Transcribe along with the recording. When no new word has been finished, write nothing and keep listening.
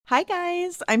Hi,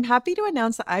 guys. I'm happy to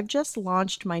announce that I've just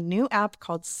launched my new app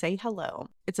called Say Hello.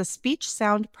 It's a speech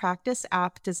sound practice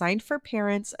app designed for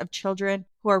parents of children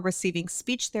who are receiving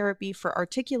speech therapy for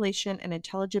articulation and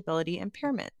intelligibility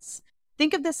impairments.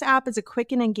 Think of this app as a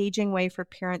quick and engaging way for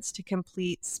parents to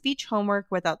complete speech homework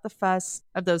without the fuss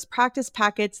of those practice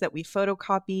packets that we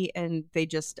photocopy and they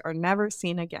just are never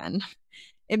seen again.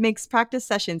 It makes practice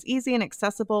sessions easy and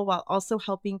accessible while also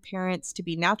helping parents to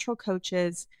be natural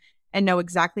coaches and know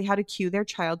exactly how to cue their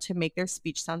child to make their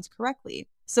speech sounds correctly.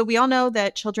 So, we all know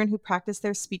that children who practice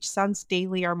their speech sounds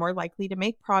daily are more likely to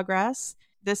make progress.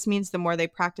 This means the more they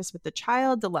practice with the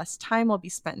child, the less time will be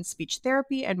spent in speech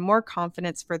therapy and more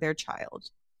confidence for their child.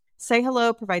 Say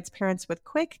Hello provides parents with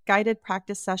quick, guided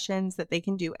practice sessions that they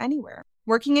can do anywhere.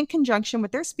 Working in conjunction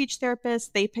with their speech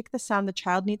therapist, they pick the sound the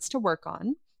child needs to work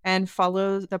on and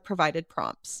follow the provided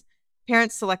prompts.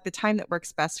 Parents select the time that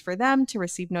works best for them to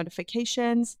receive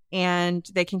notifications, and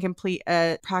they can complete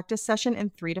a practice session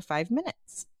in 3 to 5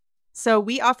 minutes. So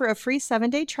we offer a free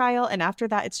 7-day trial, and after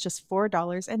that, it's just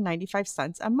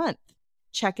 $4.95 a month.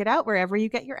 Check it out wherever you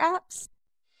get your apps.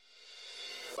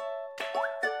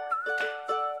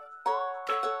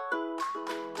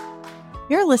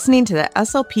 You're listening to the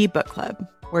SLP Book Club.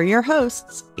 We're your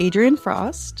hosts, Adrienne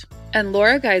Frost and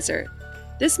Laura Geiser.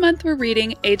 This month we're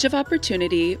reading Age of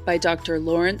Opportunity by Dr.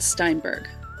 Lawrence Steinberg.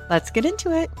 Let's get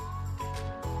into it.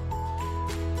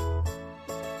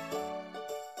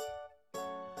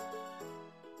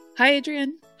 Hi,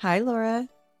 Adrienne. Hi, Laura.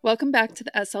 Welcome back to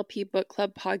the SLP Book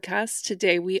Club podcast.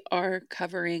 Today we are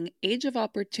covering Age of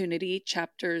Opportunity,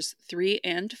 chapters 3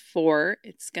 and 4.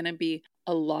 It's going to be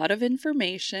a lot of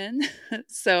information,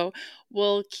 so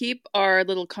we'll keep our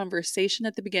little conversation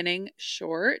at the beginning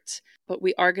short, but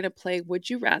we are going to play Would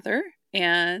You Rather.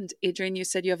 And Adrienne, you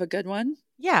said you have a good one?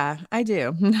 Yeah, I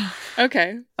do.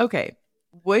 Okay.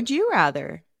 Would you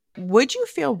rather? Would you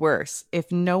feel worse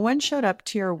if no one showed up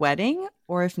to your wedding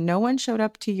or if no one showed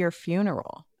up to your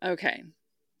funeral? Okay.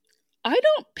 I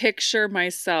don't picture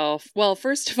myself. Well,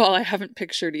 first of all, I haven't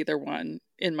pictured either one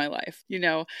in my life. You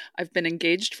know, I've been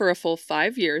engaged for a full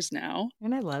 5 years now.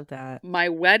 And I love that. My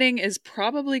wedding is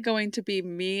probably going to be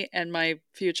me and my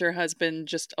future husband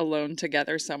just alone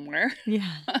together somewhere.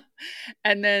 Yeah.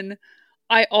 And then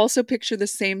I also picture the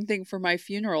same thing for my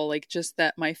funeral, like just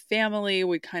that my family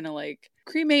would kind of like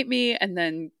cremate me and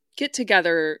then get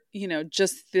together, you know,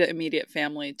 just the immediate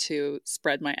family to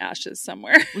spread my ashes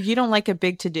somewhere. You don't like a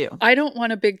big to-do. I don't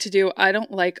want a big to-do. I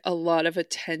don't like a lot of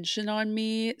attention on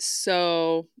me.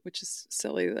 So, which is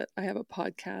silly that I have a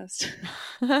podcast.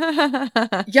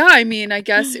 Yeah, I mean, I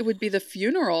guess it would be the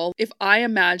funeral. If I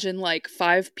imagine like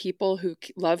 5 people who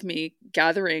love me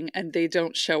gathering and they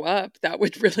don't show up, that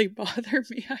would really bother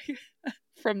me.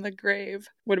 From the grave.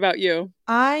 What about you?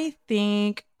 I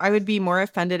think I would be more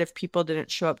offended if people didn't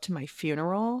show up to my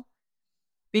funeral.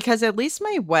 Because at least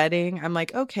my wedding, I'm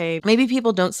like, okay, maybe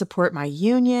people don't support my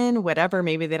union, whatever.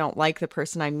 Maybe they don't like the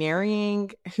person I'm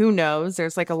marrying. Who knows?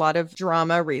 There's like a lot of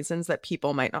drama reasons that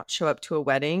people might not show up to a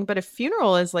wedding. But a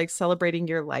funeral is like celebrating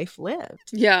your life lived.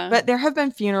 Yeah. But there have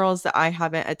been funerals that I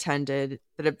haven't attended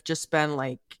that have just been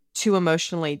like too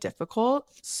emotionally difficult.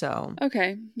 So.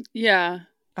 Okay. Yeah.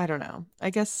 I don't know. I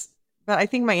guess, but I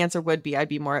think my answer would be I'd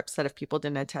be more upset if people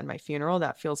didn't attend my funeral.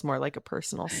 That feels more like a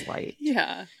personal slight.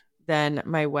 Yeah. Than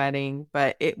my wedding.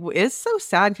 But it is so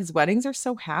sad because weddings are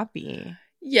so happy.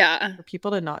 Yeah. For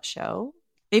people to not show.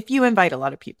 If you invite a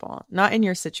lot of people, not in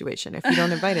your situation, if you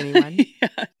don't invite anyone.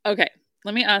 Yeah. Okay.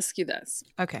 Let me ask you this.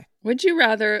 Okay. Would you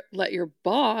rather let your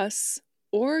boss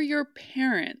or your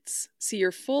parents see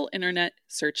your full internet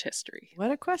search history?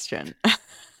 What a question.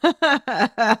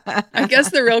 I guess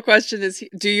the real question is,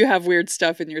 do you have weird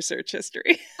stuff in your search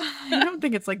history? I don't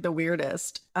think it's like the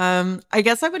weirdest. I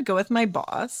guess I would go with my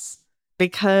boss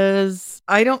because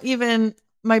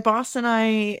my boss and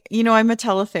I, you know, I'm a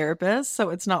teletherapist, so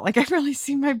it's not like I really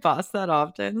see my boss that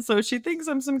often. So she thinks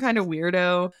I'm some kind of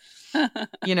weirdo,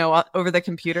 you know, over the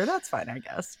computer. That's fine, I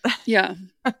guess. Yeah.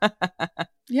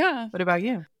 Yeah. What about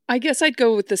you? I guess I'd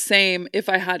go with the same if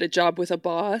I had a job with a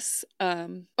boss.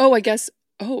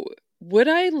 Would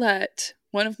I let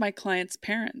one of my clients'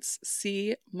 parents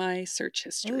see my search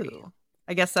history? Ooh,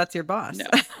 I guess that's your boss. No.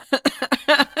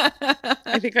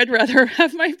 I think I'd rather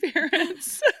have my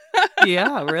parents.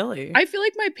 Yeah, really. I feel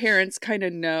like my parents kind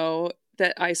of know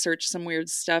that I search some weird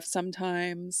stuff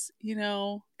sometimes, you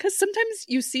know, because sometimes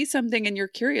you see something and you're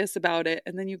curious about it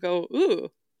and then you go,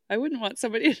 ooh, I wouldn't want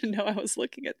somebody to know I was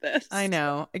looking at this. I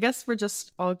know. I guess we're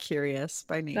just all curious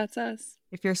by nature. That's us.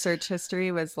 If your search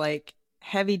history was like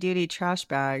heavy duty trash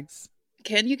bags.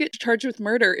 Can you get charged with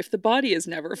murder if the body is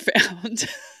never found?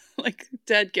 Like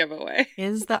dead giveaway.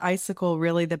 Is the icicle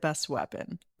really the best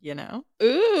weapon? You know?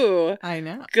 Ooh, I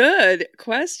know. good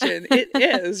question. It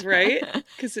is, right?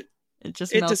 Because It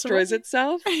just it melts away. destroys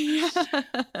itself. Yeah.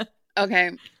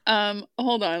 Okay.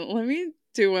 Hold on. Let me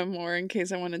do one more in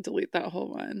case I want to delete that whole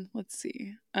one. Let's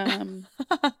see.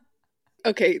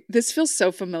 Okay, this feels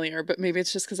so familiar, but maybe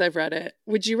it's just because I've read it.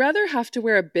 Would you rather have to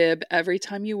wear a bib every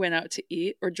time you went out to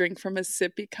eat or drink from a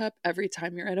sippy cup every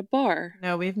time you're at a bar?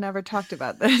 No, we've never talked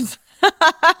about this.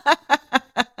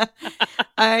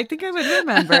 I think I would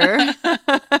remember.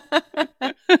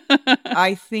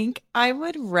 I think I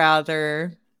would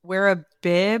rather wear a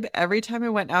bib every time I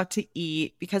went out to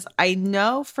eat because I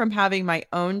know from having my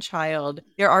own child,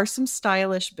 there are some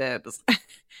stylish bibs.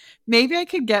 Maybe I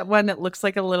could get one that looks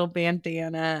like a little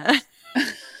bandana.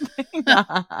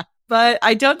 But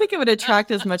I don't think it would attract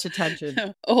as much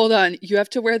attention. Hold on. You have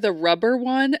to wear the rubber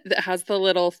one that has the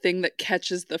little thing that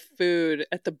catches the food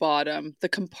at the bottom, the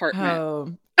compartment.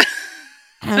 Oh.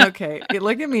 Okay.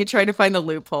 Look at me trying to find the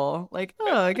loophole. Like,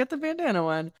 oh, I get the bandana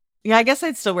one. Yeah, I guess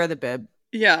I'd still wear the bib.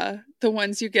 Yeah. The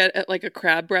ones you get at like a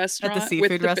crab restaurant. At the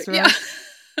seafood restaurant.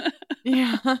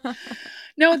 Yeah.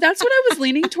 No, that's what I was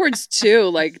leaning towards too.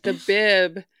 Like the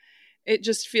bib, it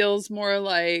just feels more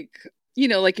like, you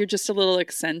know, like you're just a little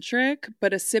eccentric.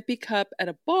 But a sippy cup at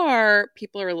a bar,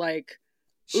 people are like,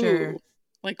 ooh, sure.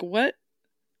 Like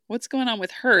what's going on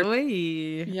with her?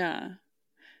 Oy. Yeah.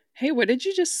 Hey, what did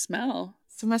you just smell?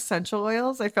 Some essential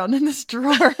oils I found in this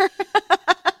drawer.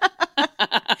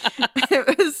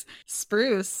 It was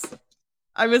spruce.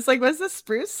 I was like, what's this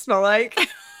spruce smell like?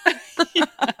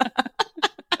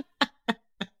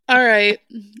 All right,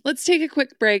 let's take a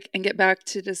quick break and get back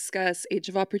to discuss Age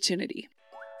of Opportunity.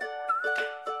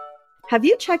 Have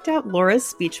you checked out Laura's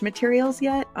speech materials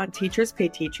yet on Teachers Pay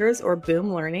Teachers or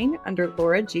Boom Learning under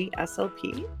Laura G.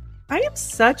 SLP? I am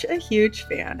such a huge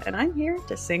fan, and I'm here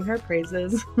to sing her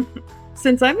praises.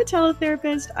 Since I'm a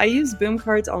teletherapist, I use Boom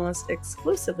cards almost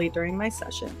exclusively during my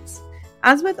sessions.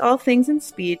 As with all things in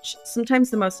speech, sometimes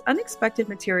the most unexpected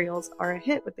materials are a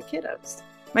hit with the kiddos.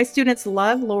 My students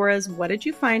love Laura's What Did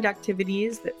You Find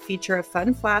activities that feature a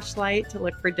fun flashlight to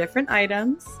look for different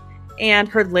items, and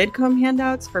her lid comb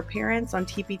handouts for parents on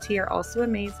TPT are also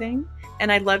amazing,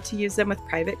 and I love to use them with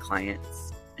private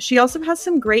clients. She also has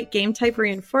some great game type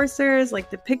reinforcers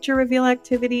like the picture reveal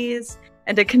activities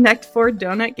and a Connect 4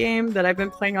 donut game that I've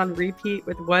been playing on repeat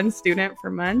with one student for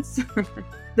months.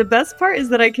 The best part is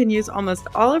that I can use almost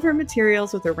all of her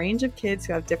materials with a range of kids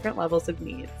who have different levels of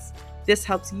needs. This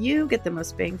helps you get the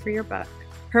most bang for your buck.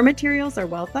 Her materials are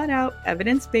well thought out,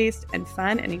 evidence-based, and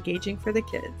fun and engaging for the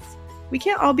kids. We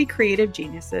can't all be creative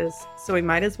geniuses, so we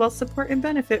might as well support and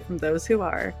benefit from those who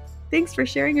are. Thanks for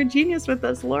sharing your genius with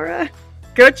us, Laura.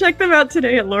 Go check them out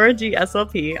today at Laura G.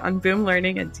 SLP on Boom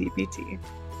Learning and TPT.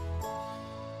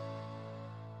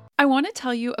 I want to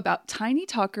tell you about Tiny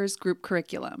Talkers Group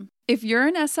Curriculum. If you're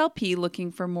an SLP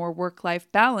looking for more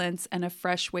work-life balance and a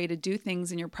fresh way to do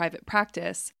things in your private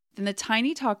practice, then the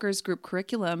Tiny Talkers Group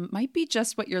Curriculum might be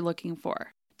just what you're looking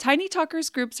for. Tiny Talkers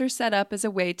groups are set up as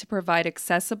a way to provide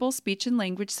accessible speech and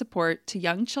language support to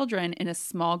young children in a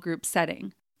small group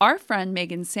setting. Our friend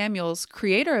Megan Samuels,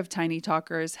 creator of Tiny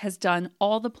Talkers, has done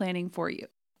all the planning for you.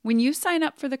 When you sign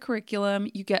up for the curriculum,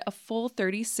 you get a full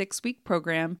 36-week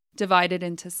program divided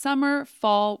into summer,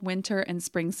 fall, winter, and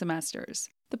spring semesters.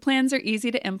 The plans are easy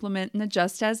to implement and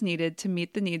adjust as needed to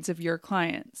meet the needs of your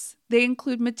clients. They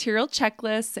include material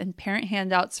checklists and parent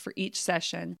handouts for each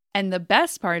session. And the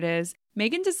best part is,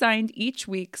 Megan designed each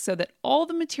week so that all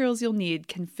the materials you'll need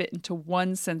can fit into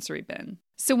one sensory bin.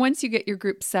 So once you get your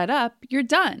group set up, you're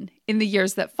done. In the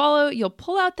years that follow, you'll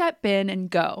pull out that bin and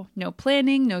go. No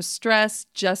planning, no stress,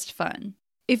 just fun.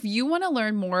 If you want to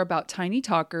learn more about Tiny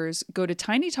Talkers, go to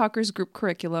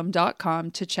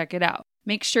tinytalkersgroupcurriculum.com to check it out.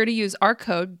 Make sure to use our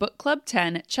code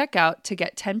BookClub10 at checkout to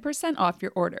get 10% off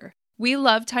your order. We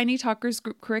love Tiny Talkers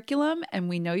Group Curriculum, and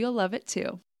we know you'll love it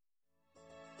too.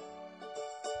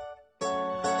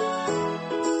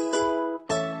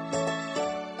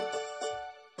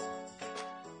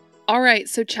 All right,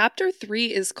 so chapter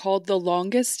 3 is called The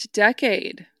Longest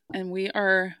Decade, and we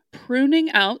are pruning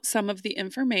out some of the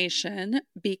information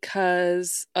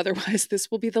because otherwise this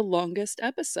will be the longest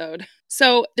episode.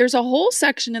 So there's a whole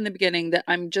section in the beginning that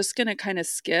I'm just going to kind of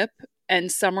skip and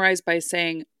summarize by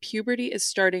saying puberty is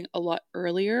starting a lot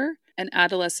earlier and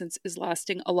adolescence is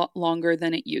lasting a lot longer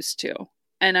than it used to.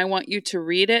 And I want you to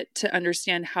read it to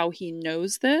understand how he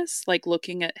knows this, like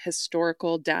looking at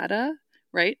historical data.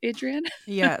 Right, Adrienne?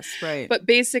 Yes, right. But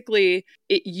basically,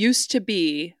 it used to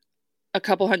be a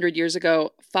couple hundred years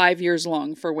ago, 5 years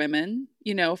long for women,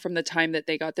 you know, from the time that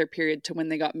they got their period to when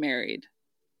they got married.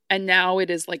 And now it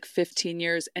is like 15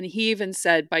 years. And he even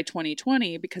said by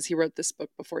 2020, because he wrote this book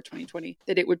before 2020,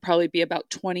 that it would probably be about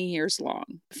 20 years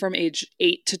long from age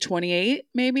 8 to 28,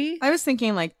 maybe. I was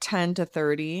thinking like 10 to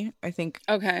 30. I think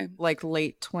Okay. like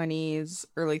late 20s,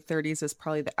 early 30s is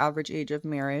probably the average age of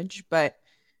marriage. But,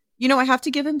 you know, I have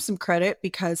to give him some credit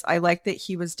because I like that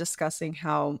he was discussing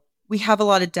how we have a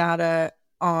lot of data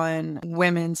on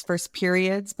women's first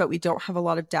periods, but we don't have a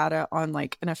lot of data on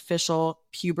like an official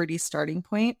puberty starting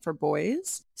point for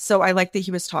boys. So I like that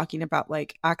he was talking about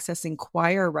like accessing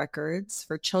choir records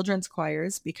for children's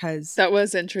choirs because that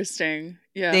was interesting.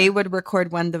 Yeah. They would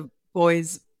record when the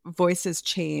boys' voices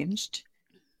changed.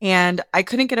 And I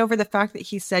couldn't get over the fact that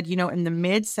he said, you know, in the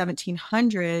mid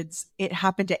 1700s, it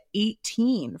happened at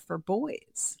 18 for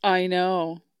boys. I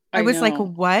know. I was like,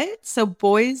 what? So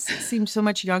boys seemed so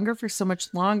much younger for so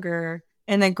much longer.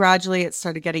 And then gradually it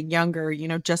started getting younger, you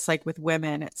know, just like with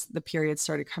women, the period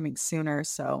started coming sooner.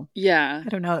 So yeah, I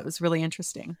don't know. It was really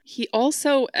interesting. He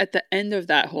also, at the end of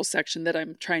that whole section that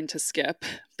I'm trying to skip,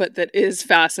 but that is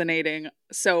fascinating,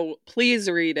 so please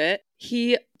read it.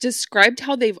 He described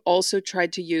how they've also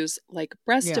tried to use like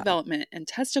breast development and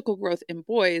testicle growth in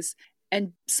boys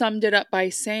and summed it up by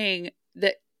saying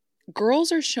that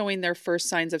girls are showing their first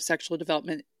signs of sexual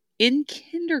development in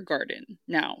kindergarten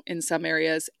now in some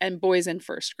areas and boys in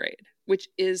first grade, which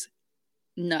is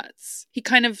nuts. He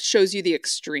kind of shows you the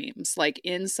extremes. Like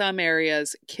in some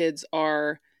areas, kids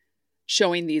are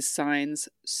showing these signs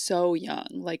so young,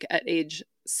 like at age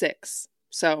 6.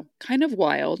 So kind of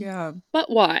wild. Yeah. But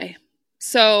why?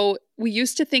 So we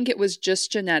used to think it was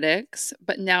just genetics,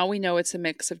 but now we know it's a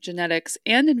mix of genetics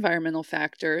and environmental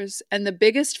factors. And the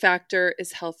biggest factor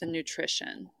is health and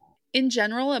nutrition. In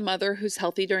general, a mother who's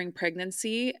healthy during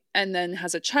pregnancy and then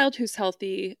has a child who's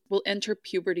healthy will enter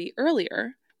puberty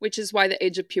earlier, which is why the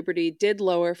age of puberty did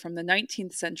lower from the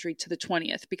 19th century to the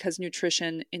 20th, because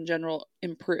nutrition in general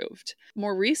improved.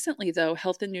 More recently, though,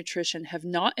 health and nutrition have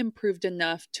not improved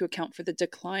enough to account for the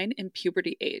decline in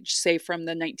puberty age, say from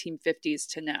the 1950s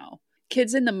to now.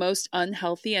 Kids in the most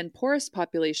unhealthy and poorest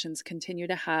populations continue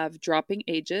to have dropping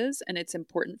ages, and it's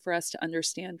important for us to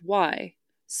understand why.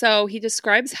 So he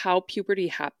describes how puberty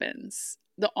happens.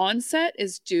 The onset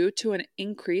is due to an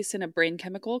increase in a brain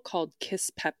chemical called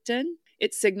kisspeptin.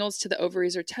 It signals to the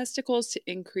ovaries or testicles to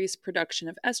increase production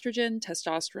of estrogen,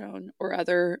 testosterone, or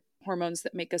other hormones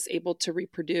that make us able to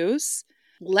reproduce.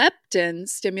 Leptin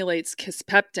stimulates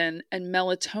kisspeptin and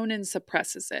melatonin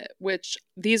suppresses it, which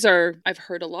I've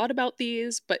heard a lot about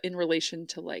these, but in relation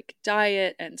to like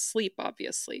diet and sleep,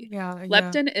 obviously.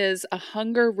 Leptin is a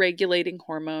hunger regulating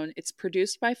hormone. It's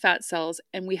produced by fat cells,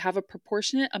 and we have a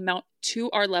proportionate amount to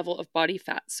our level of body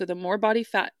fat. So the more body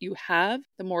fat you have,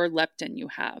 the more leptin you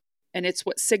have. And it's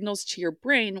what signals to your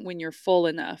brain when you're full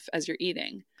enough as you're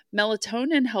eating.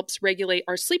 Melatonin helps regulate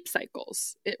our sleep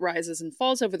cycles. It rises and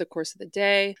falls over the course of the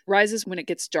day, rises when it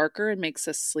gets darker and makes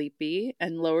us sleepy,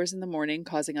 and lowers in the morning,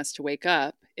 causing us to wake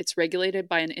up. It's regulated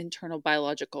by an internal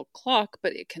biological clock,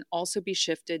 but it can also be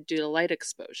shifted due to light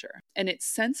exposure. And it's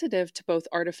sensitive to both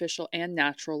artificial and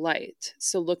natural light.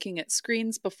 So looking at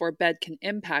screens before bed can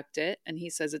impact it, and he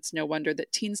says it's no wonder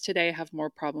that teens today have more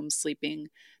problems sleeping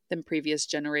than previous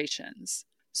generations.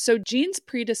 So genes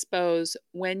predispose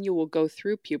when you will go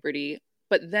through puberty,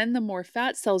 but then the more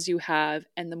fat cells you have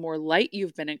and the more light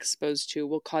you've been exposed to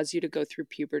will cause you to go through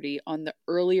puberty on the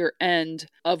earlier end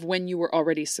of when you were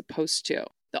already supposed to.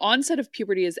 The onset of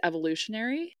puberty is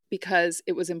evolutionary because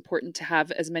it was important to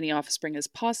have as many offspring as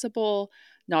possible.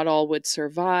 Not all would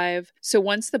survive. So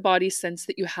once the body sensed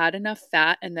that you had enough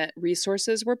fat and that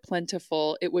resources were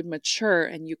plentiful, it would mature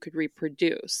and you could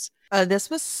reproduce. This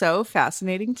was so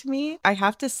fascinating to me. I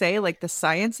have to say, like the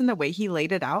science and the way he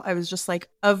laid it out, I was just like,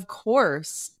 of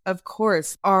course,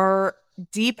 our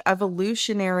deep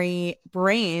evolutionary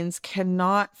brains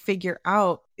cannot figure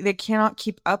out, they cannot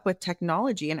keep up with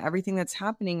technology and everything that's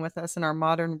happening with us in our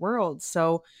modern world.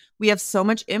 So we have so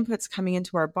much inputs coming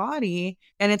into our body.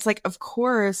 And it's like, of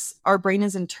course, our brain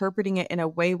is interpreting it in a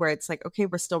way where it's like, okay,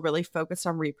 we're still really focused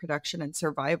on reproduction and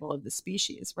survival of the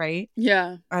species, right?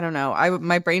 Yeah. I don't know.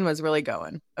 My brain was really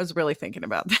going. I was really thinking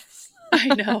about this.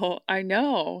 I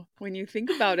know. When you think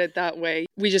about it that way,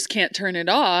 we just can't turn it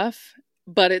off.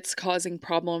 But it's causing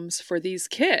problems for these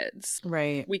kids.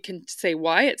 Right. We can say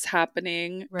why it's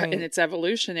happening right. and it's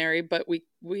evolutionary, but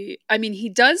he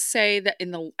does say that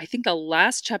in I think the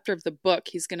last chapter of the book,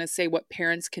 he's going to say what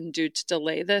parents can do to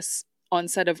delay this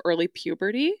onset of early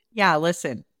puberty. Yeah,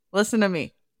 listen to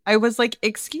me. I was like,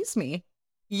 excuse me.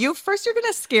 You're going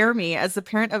to scare me as the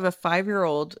parent of a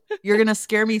 5-year-old. You're going to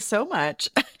scare me so much.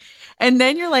 And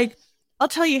then you're like, I'll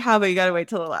tell you how, but you gotta wait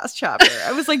till the last chapter.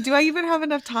 I was like, do I even have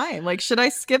enough time? Like, should I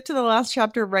skip to the last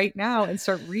chapter right now and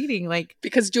start reading? Like,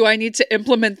 because do I need to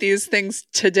implement these things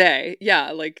today? Yeah,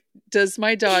 like, does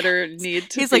my daughter need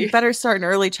to he's be... like, better start in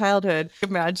early childhood.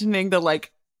 Imagining the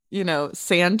like,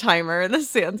 sand timer and the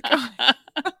sand's going.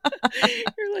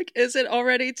 You're like, is it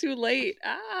already too late?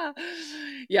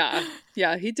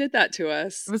 Yeah, he did that to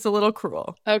us. It was a little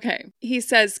cruel. Okay. He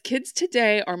says kids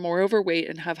today are more overweight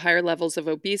and have higher levels of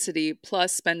obesity,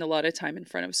 plus spend a lot of time in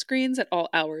front of screens at all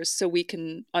hours. So we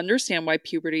can understand why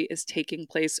puberty is taking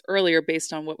place earlier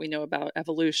based on what we know about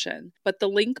evolution. But the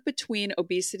link between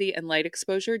obesity and light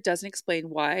exposure doesn't explain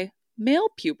why male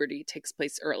puberty takes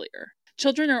place earlier.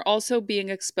 Children are also being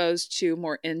exposed to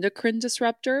more endocrine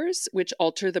disruptors, which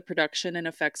alter the production and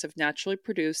effects of naturally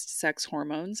produced sex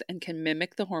hormones and can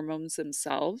mimic the hormones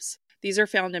themselves. These are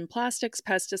found in plastics,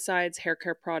 pesticides, hair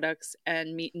care products,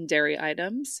 and meat and dairy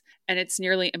items, and it's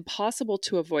nearly impossible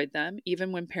to avoid them,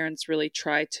 even when parents really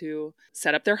try to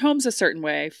set up their homes a certain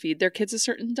way, feed their kids a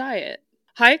certain diet.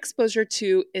 High exposure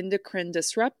to endocrine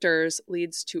disruptors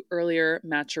leads to earlier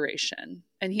maturation.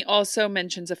 And he also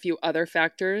mentions a few other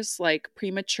factors, like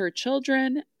premature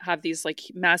children have these like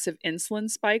massive insulin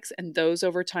spikes, and those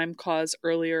over time cause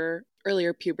earlier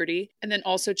puberty. And then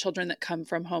also children that come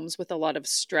from homes with a lot of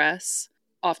stress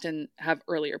often have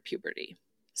earlier puberty.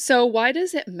 So why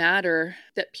does it matter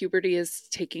that puberty is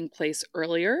taking place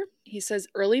earlier? He says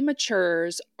early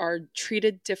maturers are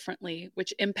treated differently,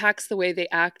 which impacts the way they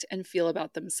act and feel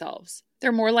about themselves.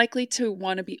 They're more likely to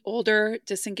want to be older,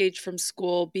 disengage from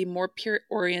school, be more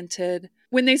peer-oriented.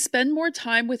 When they spend more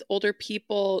time with older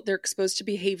people, they're exposed to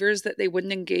behaviors that they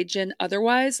wouldn't engage in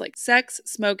otherwise, like sex,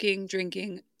 smoking,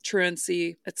 drinking,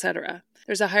 truancy, etc.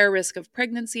 There's a higher risk of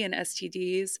pregnancy and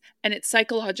STDs, and it's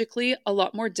psychologically a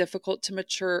lot more difficult to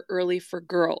mature early for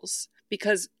girls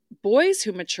because boys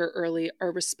who mature early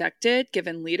are respected,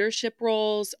 given leadership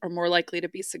roles, are more likely to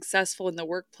be successful in the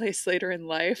workplace later in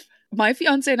life. My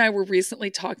fiance and I were recently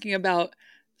talking about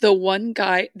the one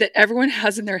guy that everyone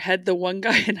has in their head, the one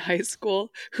guy in high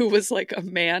school who was like a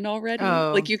man already.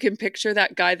 Oh. Like you can picture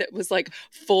that guy that was like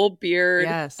full beard.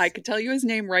 Yes. I could tell you his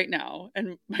name right now.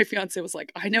 And my fiance was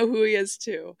like, I know who he is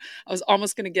too. I was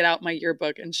almost going to get out my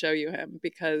yearbook and show you him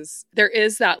because there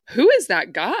is that. Who is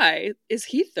that guy? Is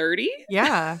he 30?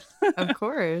 Yeah, of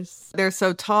course. They're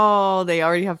so tall. They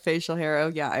already have facial hair.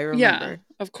 Oh, yeah, I remember. Yeah.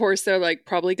 Of course, they're like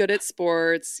probably good at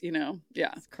sports, yeah.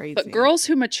 It's crazy. But girls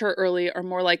who mature early are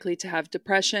more likely to have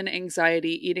depression,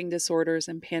 anxiety, eating disorders,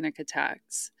 and panic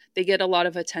attacks. They get a lot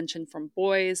of attention from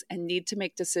boys and need to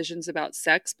make decisions about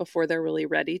sex before they're really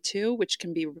ready to, which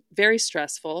can be very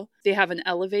stressful. They have an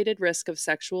elevated risk of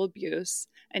sexual abuse.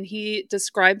 And he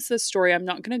describes the story. I'm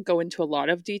not going to go into a lot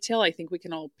of detail. I think we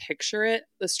can all picture it.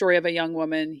 The story of a young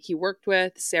woman he worked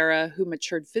with, Sarah, who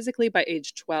matured physically by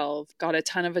age 12, got a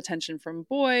ton of attention from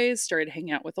boys, started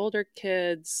hanging out with older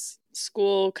kids.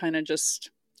 School kind of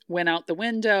just went out the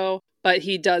window. But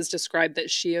he does describe that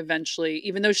she eventually,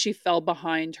 even though she fell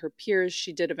behind her peers,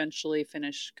 she did eventually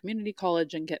finish community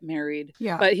college and get married.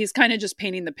 Yeah. But he's kind of just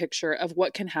painting the picture of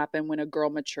what can happen when a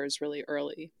girl matures really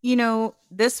early.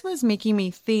 This was making me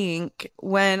think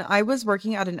when I was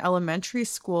working at an elementary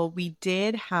school, we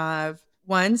did have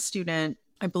one student,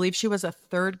 I believe she was a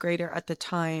third grader at the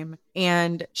time,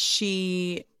 and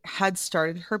she had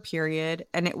started her period,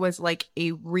 and it was like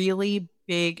a really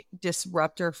big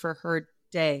disruptor for her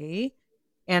day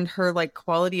and her like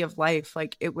quality of life.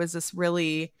 Like it was this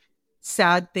really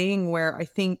sad thing where I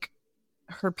think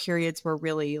her periods were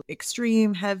really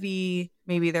extreme, heavy.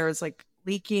 Maybe there was like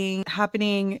leaking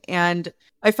happening, and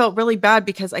I felt really bad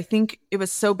because I think it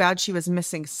was so bad she was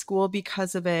missing school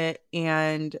because of it.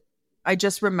 And I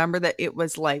just remember that it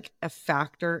was like a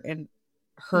factor in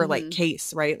her like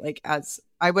case, right? Like as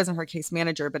I wasn't her case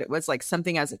manager, but it was like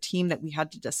something as a team that we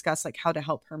had to discuss, like how to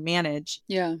help her manage.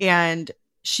 Yeah. And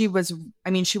she was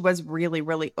really,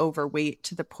 really overweight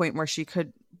to the point where she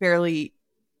could barely,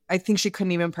 I think she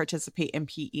couldn't even participate in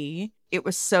PE. It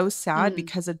was so sad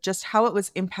because of just how it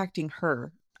was impacting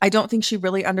her. I don't think she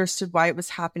really understood why it was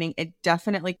happening. It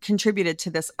definitely contributed to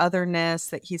this otherness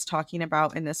that he's talking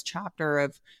about in this chapter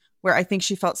of where I think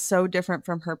she felt so different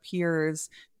from her peers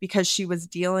because she was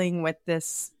dealing with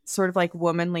this sort of like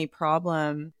womanly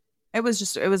problem. It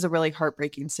was a really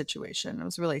heartbreaking situation. It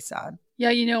was really sad.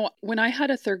 Yeah, when I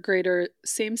had a third grader,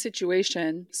 same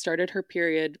situation, started her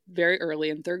period very early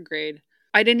in third grade.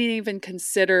 I didn't even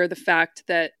consider the fact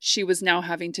that she was now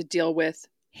having to deal with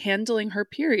handling her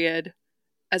period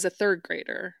as a third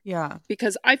grader. Yeah.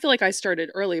 Because I feel like I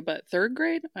started early, but third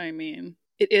grade, I mean,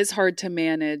 it is hard to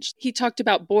manage. He talked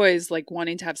about boys like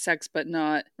wanting to have sex, but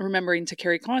not remembering to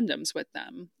carry condoms with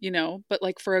them, you know? But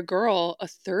like for a girl, a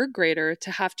third grader, to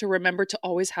have to remember to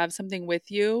always have something with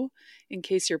you in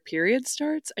case your period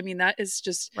starts. I mean, that is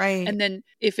just, Right. and then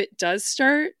if it does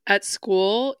start at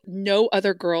school, no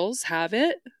other girls have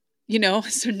it. You know,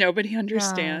 so nobody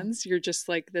understands. You're just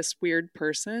like this weird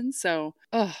person. So,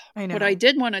 I know. what I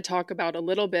did want to talk about a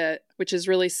little bit, which is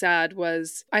really sad,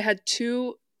 was I had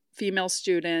two female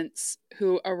students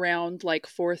who around like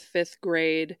fourth, fifth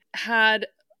grade had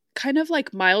kind of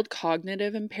like mild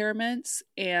cognitive impairments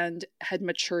and had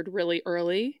matured really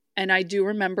early. And I do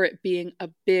remember it being a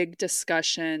big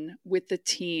discussion with the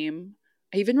team.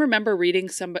 I even remember reading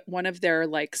one of their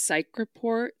like psych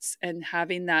reports and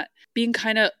having that, being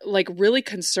kind of like really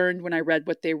concerned when I read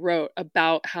what they wrote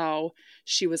about how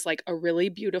she was like a really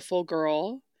beautiful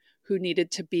girl who needed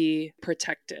to be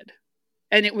protected.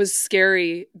 And it was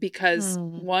scary because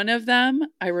one of them,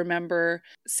 I remember,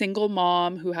 single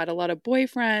mom who had a lot of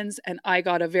boyfriends, and I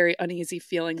got a very uneasy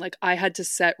feeling like I had to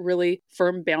set really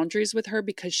firm boundaries with her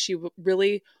because she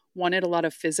really wanted a lot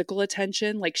of physical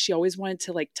attention. Like she always wanted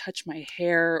to like touch my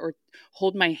hair or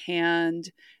hold my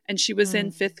hand. And she was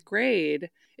in fifth grade.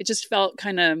 It just felt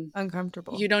kind of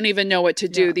uncomfortable. You don't even know what to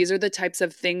do. Yeah. These are the types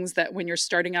of things that when you're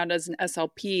starting out as an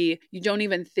SLP, you don't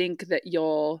even think that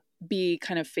you'll be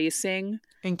kind of facing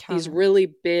these really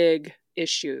big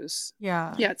issues.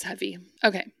 Yeah. Yeah, it's heavy.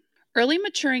 Okay. Early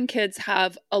maturing kids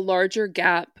have a larger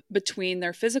gap between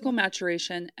their physical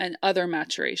maturation and other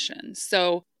maturation.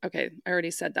 So, okay, I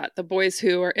already said that. The boys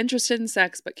who are interested in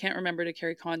sex but can't remember to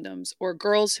carry condoms, or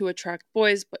girls who attract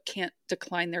boys but can't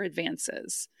decline their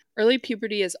advances. Early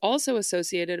puberty is also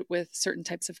associated with certain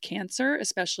types of cancer,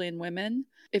 especially in women.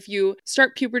 If you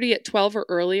start puberty at 12 or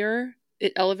earlier,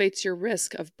 it elevates your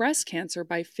risk of breast cancer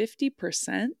by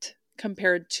 50%.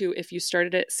 Compared to if you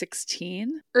started at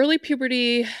 16. Early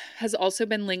puberty has also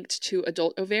been linked to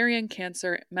adult ovarian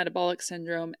cancer, metabolic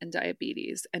syndrome, and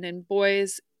diabetes. And in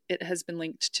boys, it has been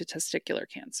linked to testicular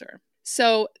cancer.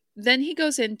 So then he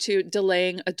goes into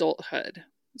delaying adulthood.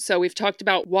 So we've talked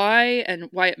about why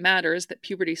it matters that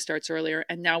puberty starts earlier.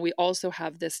 And now we also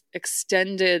have this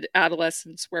extended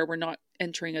adolescence where we're not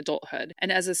entering adulthood.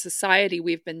 And as a society,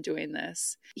 we've been doing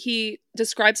this. He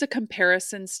describes a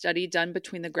comparison study done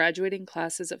between the graduating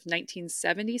classes of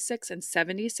 1976 and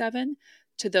 77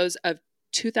 to those of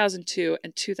 2002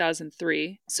 and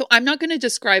 2003. So I'm not going to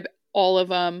describe all of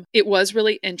them. It was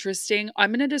really interesting.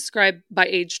 I'm going to describe by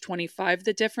age 25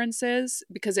 the differences,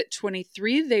 because at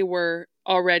 23, they were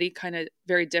already kind of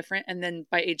very different. And then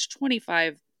by age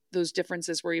 25, those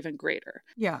differences were even greater.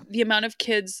 Yeah. The amount of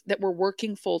kids that were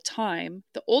working full time,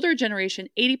 the older generation,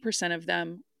 80% of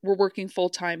them were working full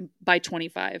time by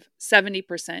 25,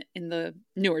 70% in the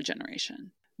newer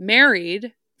generation.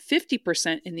 Married,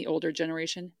 50% in the older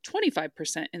generation,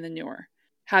 25% in the newer.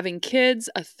 Having kids,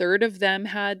 a third of them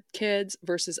had kids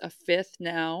versus a fifth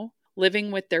now.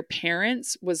 Living with their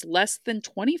parents was less than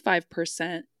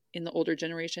 25% in the older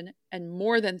generation and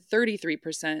more than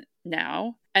 33%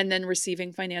 now. And then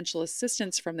receiving financial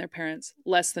assistance from their parents,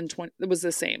 less than 20, it was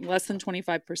the same, less than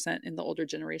 25% in the older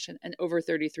generation and over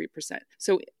 33%.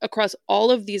 So across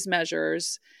all of these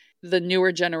measures, the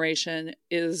newer generation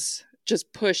is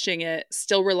just pushing it,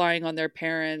 still relying on their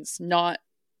parents, not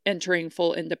entering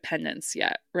full independence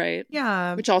yet, right?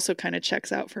 Yeah. Which also kind of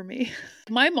checks out for me.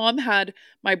 My mom had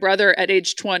my brother at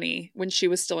age 20 when she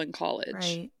was still in college,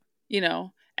 Right. you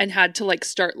know, and had to like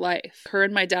start life. Her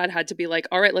and my dad had to be like,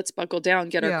 all right, let's buckle down,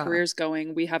 get our careers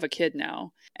going. We have a kid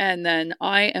now. And then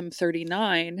I am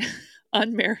 39,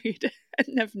 unmarried,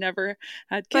 and have never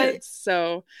had kids.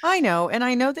 So I know. And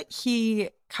I know that he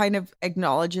kind of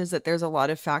acknowledges that there's a lot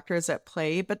of factors at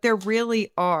play, but there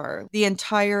really are. The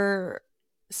entire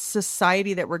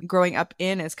society that we're growing up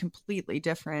in is completely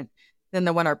different than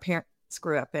the one our parents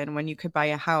grew up in, when you could buy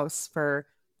a house for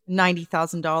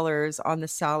 $90,000 on the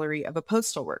salary of a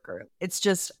postal worker. It's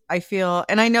just, I feel,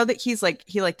 and I know that he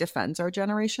defends our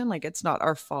generation, like it's not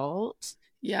our fault.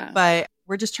 Yeah. But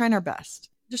we're just trying our best.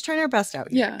 Just trying our best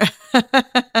out here. Yeah.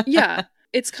 Yeah.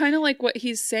 It's kind of like what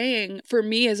he's saying for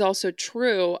me is also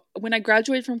true. When I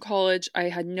graduated from college, I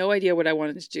had no idea what I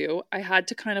wanted to do. I had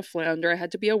to kind of flounder. I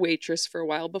had to be a waitress for a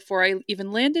while before I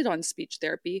even landed on speech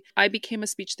therapy. I became a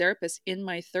speech therapist in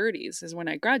my 30s is when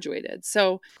I graduated.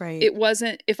 So It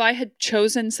wasn't, if I had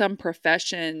chosen some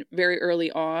profession very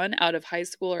early on out of high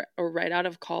school or right out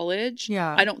of college,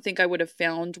 I don't think I would have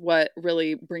found what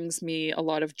really brings me a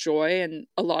lot of joy and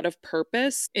a lot of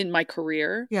purpose in my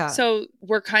career. Yeah. So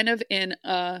we're kind of in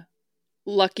a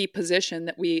lucky position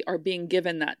that we are being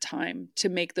given that time to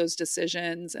make those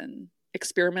decisions and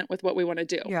experiment with what we want to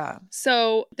do. Yeah.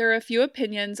 So there are a few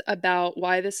opinions about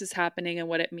why this is happening and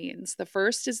what it means. The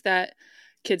first is that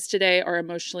kids today are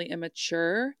emotionally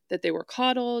immature, that they were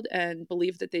coddled and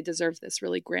believe that they deserve this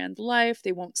really grand life.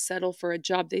 They won't settle for a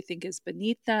job they think is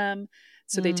beneath them.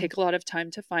 So they take a lot of time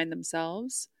to find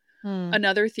themselves.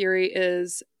 Another theory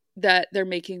is that they're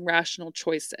making rational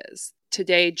choices.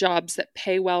 Today, jobs that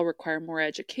pay well require more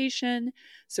education,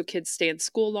 so kids stay in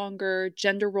school longer.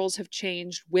 Gender roles have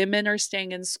changed. Women are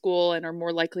staying in school and are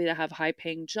more likely to have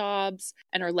high-paying jobs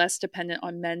and are less dependent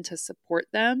on men to support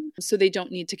them, so they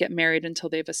don't need to get married until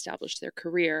they've established their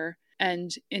career.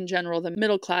 And in general, the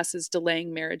middle class is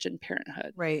delaying marriage and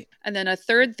parenthood. Right. And then a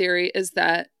third theory is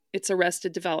that it's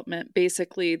arrested development.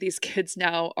 Basically, these kids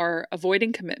now are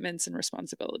avoiding commitments and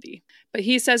responsibility. But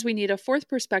he says we need a fourth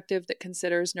perspective that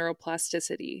considers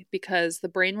neuroplasticity because the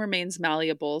brain remains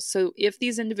malleable. So if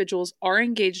these individuals are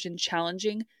engaged in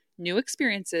challenging new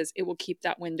experiences, it will keep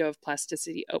that window of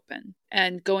plasticity open.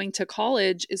 And going to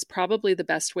college is probably the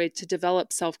best way to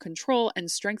develop self-control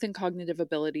and strengthen cognitive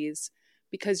abilities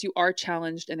because you are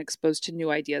challenged and exposed to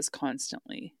new ideas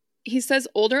constantly. He says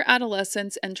older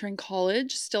adolescents entering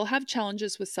college still have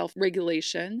challenges with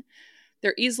self-regulation.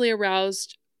 Their easily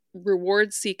aroused,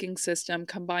 reward-seeking system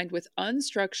combined with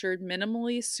unstructured,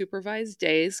 minimally supervised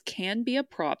days can be a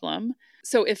problem.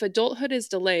 So if adulthood is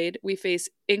delayed, we face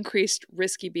increased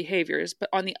risky behaviors. But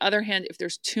on the other hand, if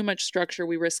there's too much structure,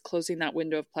 we risk closing that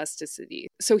window of plasticity.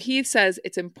 So he says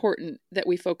it's important that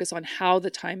we focus on how the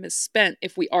time is spent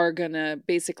if we are going to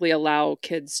basically allow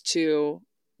kids to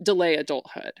delay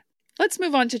adulthood. Let's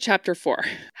move on to chapter 4,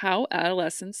 how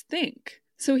adolescents think.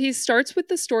 So he starts with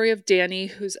the story of Danny,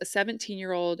 who's a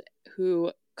 17-year-old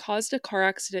who caused a car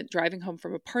accident driving home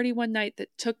from a party one night that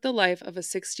took the life of a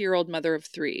 60-year-old mother of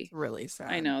 3. Really sad.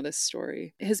 I know this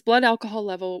story. His blood alcohol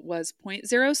level was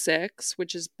 0.06,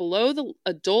 which is below the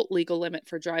adult legal limit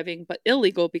for driving, but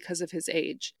illegal because of his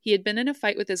age. He had been in a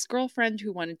fight with his girlfriend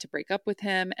who wanted to break up with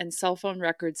him, and cell phone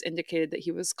records indicated that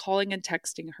he was calling and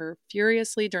texting her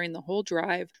furiously during the whole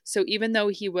drive. So even though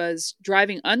he was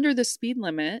driving under the speed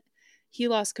limit, he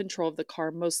lost control of the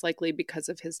car, most likely because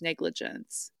of his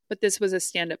negligence. But this was a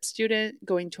stand-up student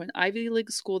going to an Ivy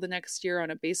League school the next year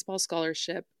on a baseball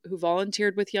scholarship who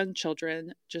volunteered with young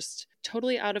children, just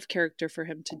totally out of character for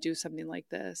him to do something like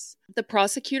this. The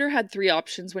prosecutor had 3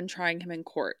 options when trying him in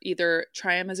court. Either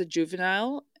try him as a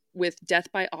juvenile with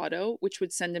death by auto, which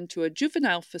would send him to a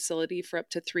juvenile facility for up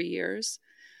to 3 years.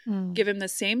 Give him the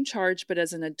same charge but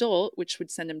as an adult, which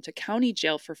would send him to county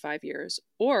jail for 5 years.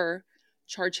 Or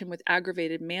charge him with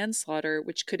aggravated manslaughter,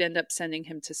 which could end up sending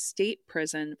him to state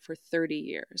prison for 30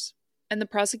 years. And the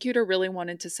prosecutor really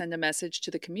wanted to send a message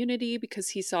to the community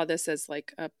because he saw this as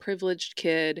like a privileged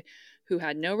kid who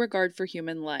had no regard for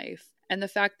human life. And the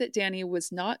fact that Danny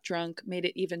was not drunk made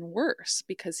it even worse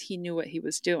because he knew what he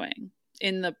was doing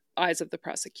in the eyes of the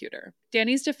prosecutor.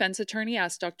 Danny's defense attorney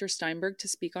asked Dr. Steinberg to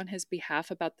speak on his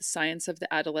behalf about the science of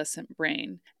the adolescent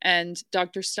brain. And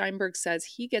Dr. Steinberg says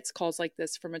he gets calls like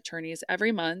this from attorneys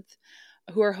every month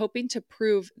who are hoping to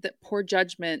prove that poor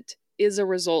judgment is a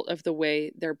result of the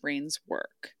way their brains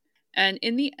work. And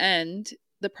in the end,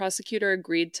 the prosecutor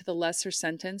agreed to the lesser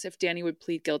sentence if Danny would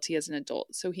plead guilty as an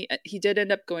adult. So he did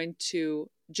end up going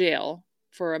to jail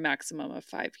for a maximum of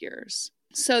 5 years.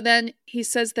 So then he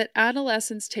says that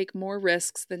adolescents take more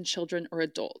risks than children or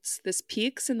adults. This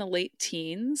peaks in the late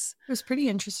teens. It was pretty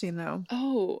interesting, though.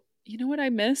 Oh, you know what I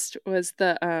missed was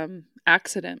the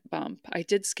accident bump. I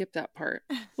did skip that part.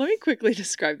 Let me quickly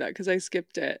describe that because I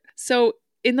skipped it. So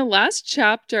in the last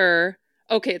chapter,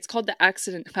 okay, it's called the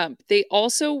accident hump. They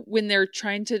also, when they're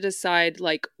trying to decide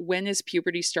like when is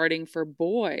puberty starting for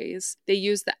boys, they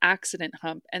use the accident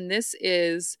hump. And this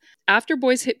is after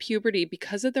boys hit puberty,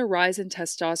 because of their rise in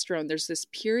testosterone, there's this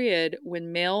period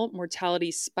when male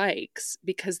mortality spikes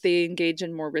because they engage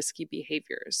in more risky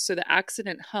behaviors. So the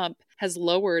accident hump has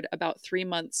lowered about 3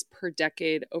 months per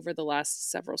decade over the last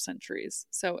several centuries.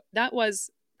 So that was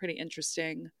pretty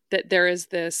interesting that there is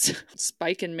this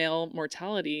spike in male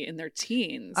mortality in their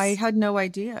teens. I had no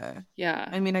idea. Yeah.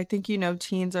 I mean, I think,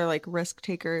 teens are like risk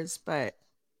takers, but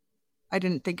I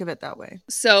didn't think of it that way.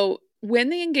 So when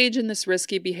they engage in this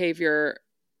risky behavior,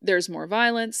 there's more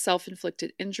violence,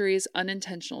 self-inflicted injuries,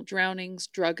 unintentional drownings,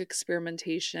 drug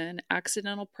experimentation,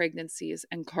 accidental pregnancies,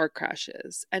 and car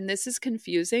crashes. And this is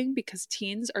confusing because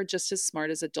teens are just as smart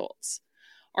as adults.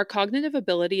 Our cognitive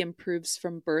ability improves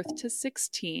from birth to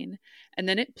 16, and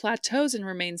then it plateaus and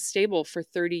remains stable for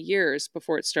 30 years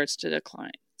before it starts to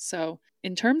decline. So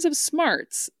in terms of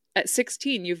smarts, at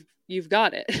 16, you've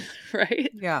got it, right?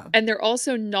 Yeah. And they're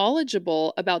also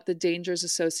knowledgeable about the dangers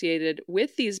associated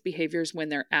with these behaviors when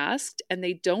they're asked, and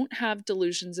they don't have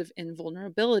delusions of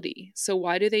invulnerability. So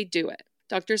why do they do it?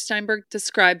 Dr. Steinberg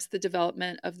describes the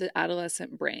development of the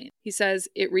adolescent brain. He says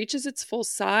it reaches its full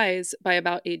size by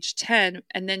about age 10,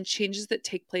 and then changes that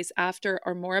take place after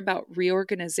are more about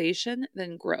reorganization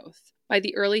than growth. By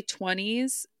the early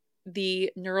 20s,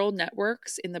 the neural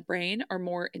networks in the brain are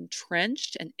more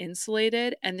entrenched and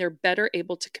insulated, and they're better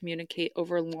able to communicate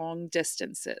over long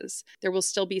distances. There will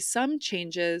still be some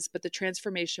changes, but the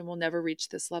transformation will never reach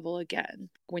this level again.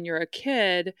 When you're a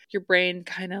kid, your brain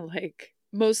kind of like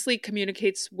mostly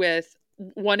communicates with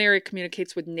one area,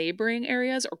 communicates with neighboring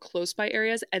areas or close by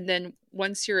areas. And then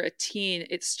once you're a teen,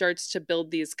 it starts to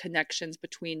build these connections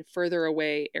between further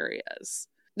away areas.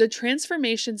 The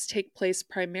transformations take place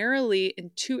primarily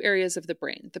in two areas of the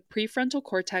brain, the prefrontal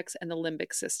cortex and the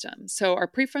limbic system. So our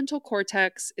prefrontal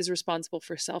cortex is responsible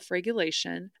for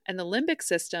self-regulation, and the limbic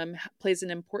system plays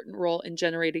an important role in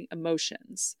generating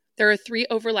emotions. There are 3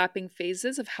 overlapping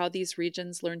phases of how these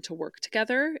regions learn to work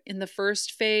together. In the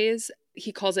first phase,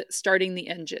 he calls it starting the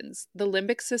engines. The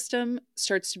limbic system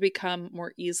starts to become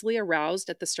more easily aroused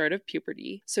at the start of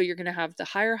puberty. So you're going to have the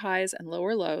higher highs and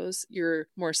lower lows. You're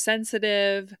more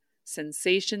sensitive,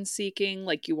 sensation seeking,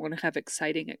 like you want to have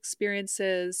exciting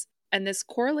experiences. And this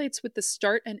correlates with the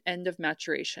start and end of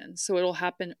maturation. So it'll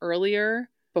happen earlier,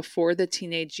 before the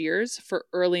teenage years, for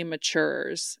early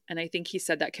maturers. And I think he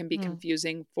said that can be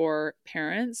confusing for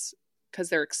parents because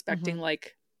they're expecting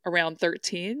like around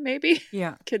 13, maybe,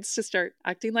 kids to start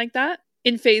acting like that.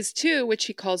 In phase 2, which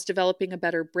he calls developing a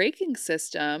better braking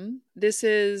system, this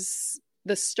is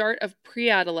the start of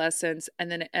pre-adolescence,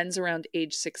 and then it ends around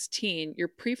age 16. Your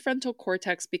prefrontal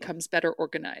cortex becomes better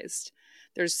organized.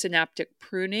 There's synaptic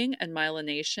pruning and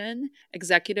myelination.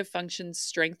 Executive functions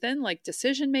strengthen, like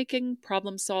decision-making,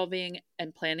 problem-solving,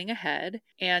 and planning ahead.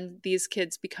 And these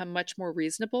kids become much more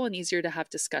reasonable and easier to have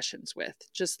discussions with,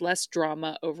 just less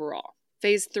drama overall.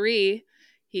 Phase 3,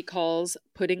 he calls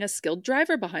putting a skilled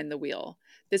driver behind the wheel.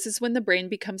 This is when the brain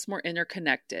becomes more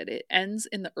interconnected. It ends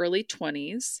in the early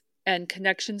 20s, and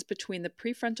connections between the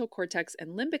prefrontal cortex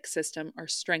and limbic system are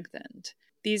strengthened.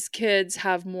 These kids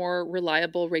have more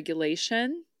reliable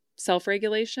regulation,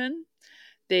 self-regulation.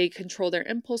 They control their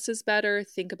impulses better,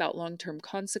 think about long-term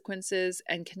consequences,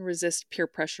 and can resist peer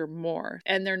pressure more.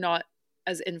 And they're not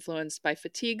as influenced by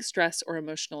fatigue, stress, or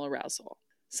emotional arousal.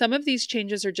 Some of these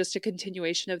changes are just a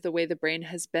continuation of the way the brain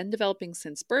has been developing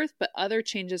since birth, but other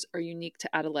changes are unique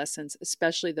to adolescence,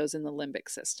 especially those in the limbic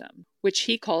system, which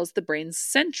he calls the brain's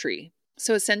sentry.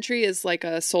 So a sentry is like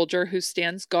a soldier who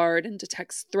stands guard and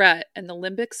detects threat, and the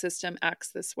limbic system acts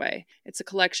this way. It's a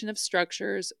collection of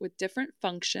structures with different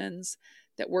functions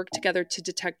that work together to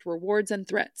detect rewards and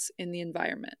threats in the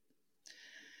environment.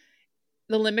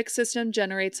 The limbic system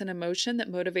generates an emotion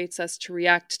that motivates us to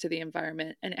react to the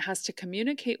environment, and it has to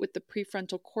communicate with the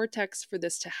prefrontal cortex for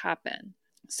this to happen.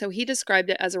 So he described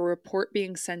it as a report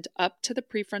being sent up to the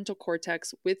prefrontal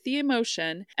cortex with the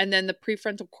emotion, and then the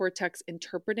prefrontal cortex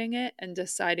interpreting it and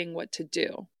deciding what to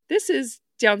do. This is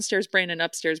downstairs brain and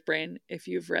upstairs brain, if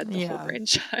you've read The Whole Brain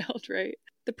Child, right?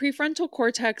 The prefrontal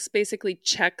cortex basically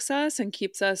checks us and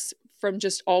keeps us from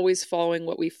just always following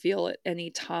what we feel at any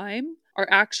time. Our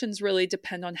actions really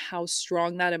depend on how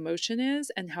strong that emotion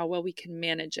is and how well we can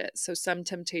manage it. So some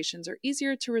temptations are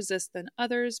easier to resist than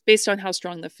others based on how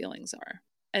strong the feelings are.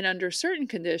 And under certain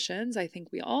conditions, I think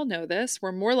we all know this,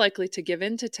 we're more likely to give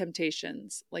in to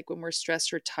temptations, like when we're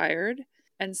stressed or tired.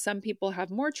 And some people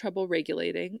have more trouble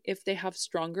regulating if they have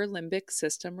stronger limbic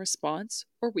system response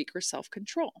or weaker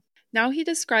self-control. Now he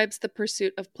describes the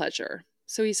pursuit of pleasure.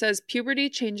 So he says puberty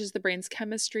changes the brain's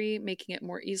chemistry, making it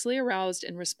more easily aroused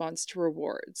in response to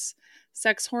rewards.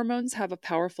 Sex hormones have a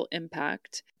powerful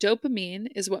impact. Dopamine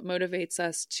is what motivates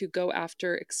us to go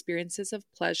after experiences of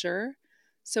pleasure.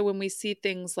 So when we see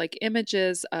things like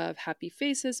images of happy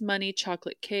faces, money,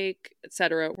 chocolate cake,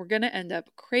 etc., we're going to end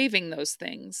up craving those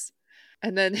things.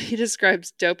 And then he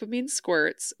describes dopamine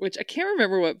squirts, which I can't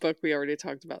remember what book we already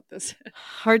talked about this.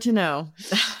 Hard to know.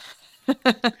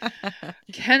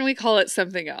 Can we call it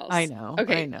something else? I know.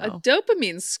 Okay. I know. A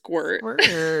dopamine squirt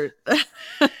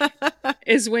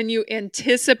is when you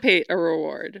anticipate a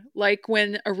reward, like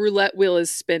when a roulette wheel is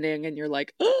spinning and you're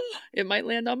like, oh, it might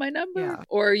land on my number. Yeah.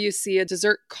 Or you see a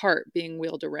dessert cart being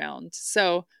wheeled around.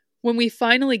 So when we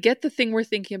finally get the thing we're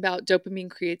thinking about,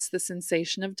 dopamine creates the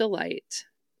sensation of delight.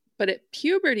 But at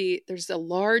puberty, there's a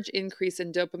large increase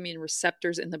in dopamine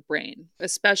receptors in the brain,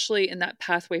 especially in that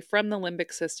pathway from the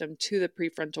limbic system to the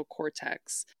prefrontal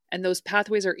cortex. And those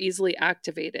pathways are easily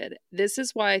activated. This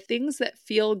is why things that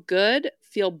feel good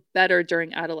feel better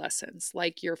during adolescence,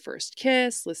 like your first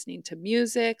kiss, listening to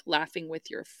music, laughing with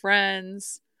your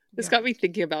friends. This got me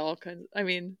thinking about all kinds. I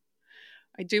mean,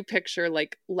 I do picture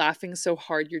like laughing so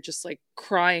hard you're just like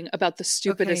crying about the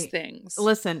stupidest things.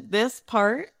 Listen, this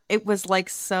part, it was like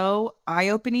so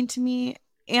eye-opening to me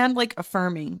and like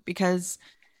affirming, because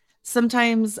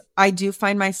sometimes I do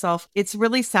find myself, it's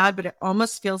really sad, but it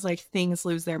almost feels like things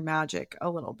lose their magic a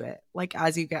little bit, like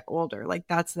as you get older. Like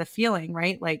that's the feeling,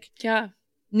 right? Like, yeah.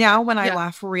 Now when I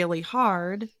laugh really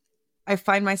hard, I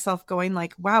find myself going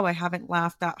like, wow, I haven't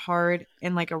laughed that hard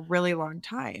in like a really long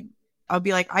time. I'll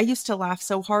be like, I used to laugh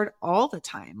so hard all the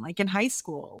time, like in high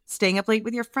school, staying up late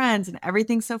with your friends and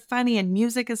everything's so funny and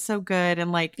music is so good.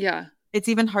 And like, it's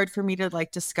even hard for me to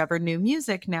like discover new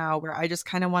music now, where I just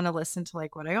kind of want to listen to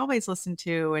like what I always listen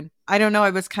to. And I don't know,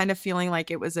 I was kind of feeling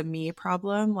like it was a me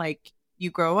problem. Like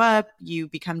you grow up, you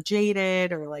become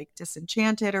jaded or like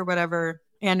disenchanted or whatever.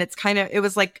 And it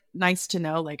was like nice to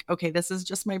know like, okay, this is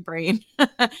just my brain.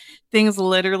 Things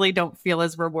literally don't feel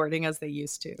as rewarding as they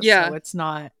used to. Yeah. So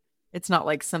it's not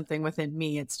like something within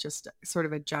me. It's just sort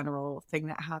of a general thing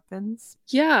that happens.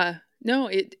 Yeah. No,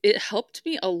 it helped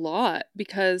me a lot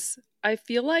because I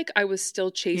feel like I was still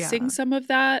chasing some of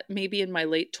that maybe in my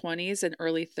late 20s and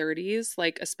early 30s,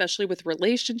 like especially with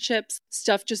relationships,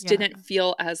 stuff just didn't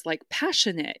feel as like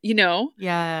passionate, you know?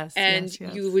 Yes. And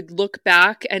you would look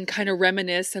back and kind of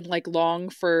reminisce and like long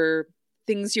for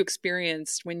things you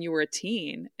experienced when you were a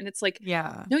teen. And it's like,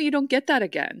 no, you don't get that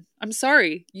again. I'm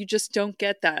sorry. You just don't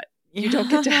get that. You don't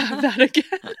get to have that again.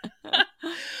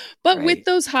 But with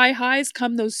those high highs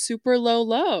come those super low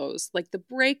lows, like the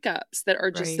breakups that are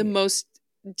just the most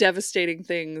devastating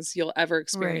things you'll ever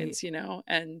experience, you know?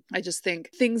 And I just think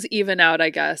things even out,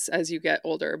 I guess, as you get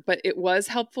older. But it was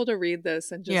helpful to read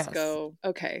this and just go,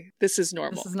 okay, this is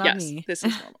normal. This is not me. This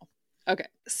is normal. Okay.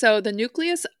 So the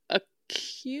nucleus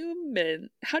accumbens,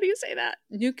 how do you say that?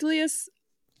 Nucleus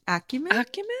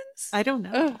accumbens? I don't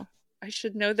know. Oh, I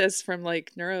should know this from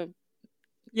like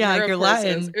you're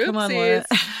Latin. Come on, what?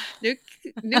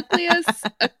 Nucleus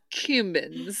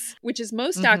accumbens, which is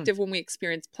most active when we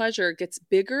experience pleasure, gets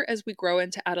bigger as we grow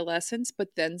into adolescence, but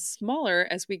then smaller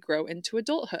as we grow into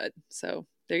adulthood. So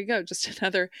there you go. Just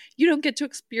another, you don't get to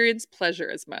experience pleasure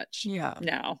as much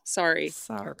now. Sorry.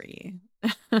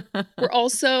 We're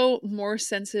also more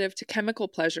sensitive to chemical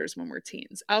pleasures when we're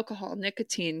teens. Alcohol,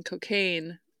 nicotine,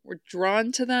 cocaine. We're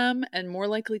drawn to them and more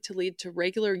likely to lead to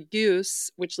regular use,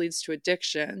 which leads to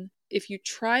addiction. If you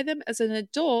try them as an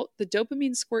adult, the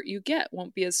dopamine squirt you get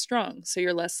won't be as strong, so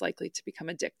you're less likely to become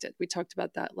addicted. We talked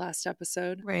about that last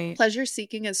episode. Right. Pleasure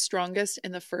seeking is strongest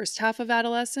in the first half of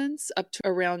adolescence, up to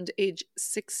around age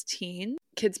 16.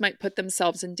 Kids might put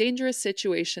themselves in dangerous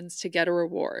situations to get a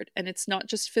reward. And it's not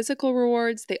just physical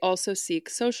rewards. They also seek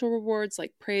social rewards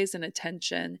like praise and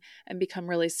attention and become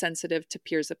really sensitive to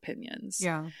peers' opinions.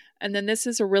 Yeah. And then this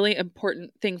is a really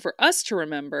important thing for us to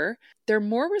remember. They're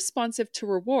more responsive to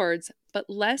rewards, but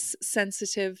less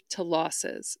sensitive to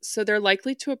losses. So they're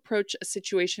likely to approach a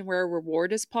situation where a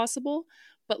reward is possible,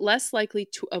 but less likely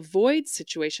to avoid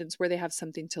situations where they have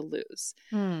something to lose.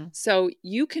 So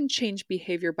you can change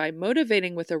behavior by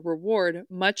motivating with a reward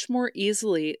much more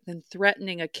easily than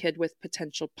threatening a kid with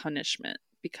potential punishment,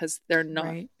 because they're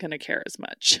not going to care as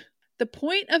much. The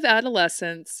point of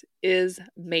adolescence is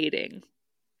mating.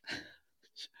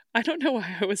 I don't know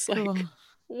why I was like,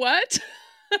 what?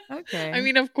 Okay. I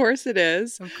mean, of course it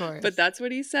is. Of course. But that's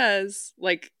what he says.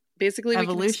 Like, basically, we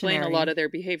can explain a lot of their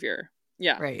behavior.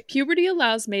 Yeah. Right. Puberty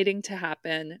allows mating to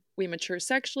happen. We mature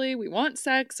sexually. We want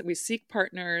sex. We seek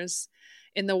partners.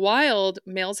 In the wild,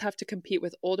 males have to compete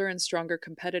with older and stronger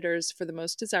competitors for the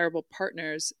most desirable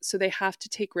partners, so they have to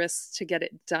take risks to get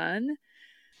it done.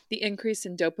 The increase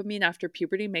in dopamine after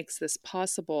puberty makes this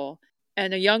possible.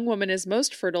 And a young woman is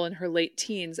most fertile in her late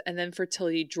teens, and then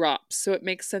fertility drops. So it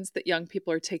makes sense that young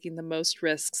people are taking the most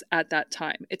risks at that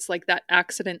time. It's like that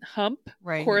accident hump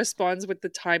corresponds with the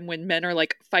time when men are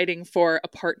like fighting for a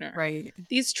partner. Right.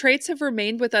 These traits have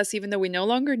remained with us even though we no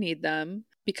longer need them,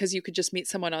 because you could just meet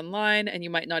someone online and you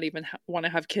might not even want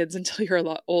to have kids until you're a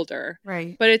lot older.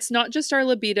 Right. But it's not just our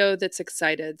libido that's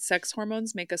excited. Sex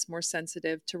hormones make us more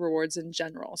sensitive to rewards in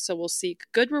general. So we'll seek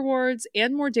good rewards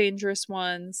and more dangerous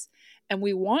ones. And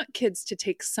we want kids to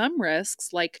take some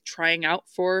risks, like trying out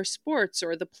for sports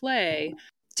or the play,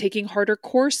 taking harder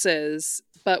courses,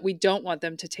 but we don't want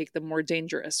them to take the more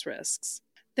dangerous risks.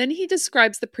 Then he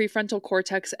describes the prefrontal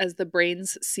cortex as the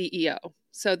brain's CEO.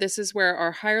 So this is where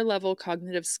our higher level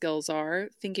cognitive skills are: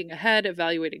 thinking ahead,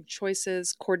 evaluating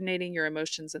choices, coordinating your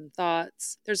emotions and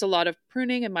thoughts. There's a lot of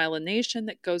pruning and myelination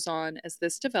that goes on as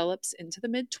this develops into the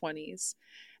mid-20s.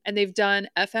 And they've done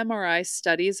fMRI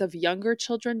studies of younger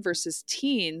children versus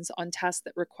teens on tasks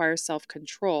that require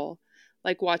self-control,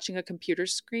 like watching a computer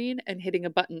screen and hitting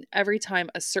a button every time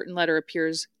a certain letter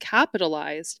appears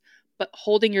capitalized, but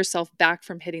holding yourself back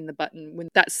from hitting the button when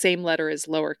that same letter is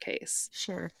lowercase.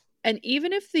 Sure. And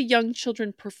even if the young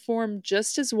children perform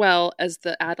just as well as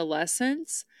the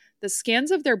adolescents, the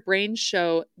scans of their brains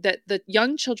show that the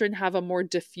young children have a more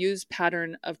diffuse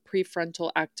pattern of prefrontal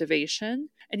activation.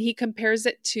 And he compares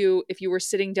it to if you were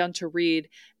sitting down to read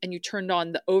and you turned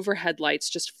on the overhead lights,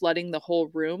 just flooding the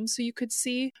whole room so you could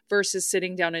see, versus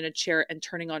sitting down in a chair and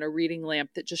turning on a reading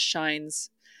lamp that just shines.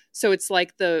 So it's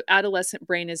like the adolescent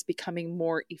brain is becoming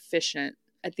more efficient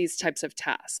at these types of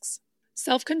tasks.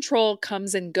 Self-control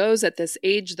comes and goes at this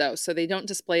age, though, so they don't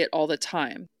display it all the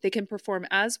time. They can perform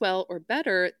as well or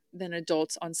better than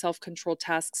adults on self-control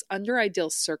tasks under ideal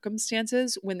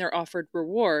circumstances when they're offered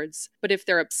rewards. But if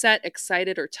they're upset,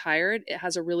 excited, or tired, it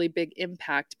has a really big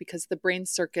impact because the brain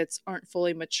circuits aren't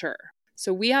fully mature.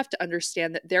 So we have to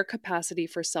understand that their capacity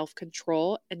for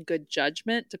self-control and good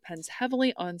judgment depends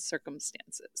heavily on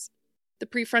circumstances. The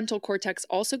prefrontal cortex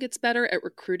also gets better at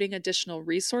recruiting additional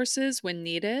resources when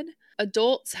needed.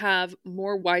 Adults have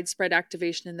more widespread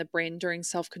activation in the brain during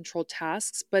self-control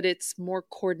tasks, but it's more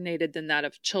coordinated than that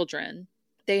of children.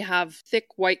 They have thick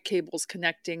white cables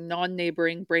connecting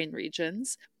non-neighboring brain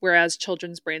regions, whereas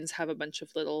children's brains have a bunch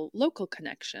of little local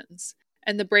connections.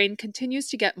 And the brain continues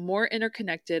to get more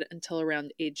interconnected until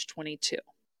around age 22.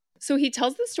 So he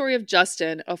tells the story of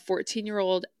Justin, a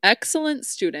 14-year-old excellent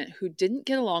student who didn't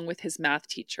get along with his math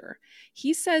teacher.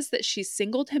 He says that she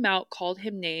singled him out, called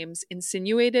him names,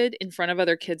 insinuated in front of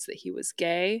other kids that he was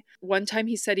gay. One time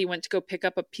he said he went to go pick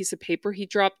up a piece of paper he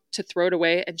dropped to throw it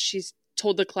away, and she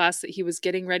told the class that he was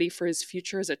getting ready for his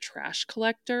future as a trash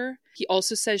collector. He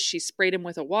also says she sprayed him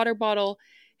with a water bottle,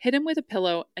 hit him with a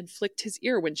pillow, and flicked his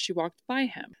ear when she walked by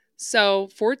him. So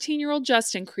 14-year-old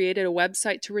Justin created a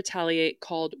website to retaliate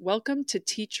called Welcome to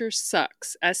Teacher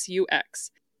Sucks, S-U-X.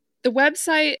 The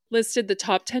website listed the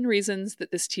top 10 reasons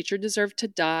that this teacher deserved to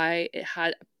die. It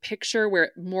had a picture where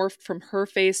it morphed from her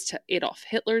face to Adolf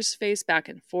Hitler's face back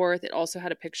and forth. It also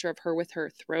had a picture of her with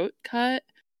her throat cut.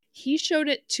 He showed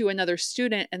it to another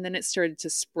student, and then it started to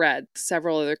spread.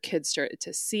 Several other kids started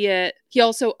to see it. He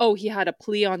also, he had a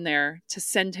plea on there to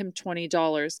send him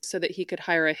 $20 so that he could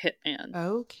hire a hitman.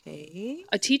 Okay.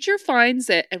 A teacher finds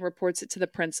it and reports it to the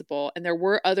principal, and there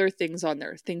were other things on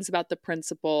there, things about the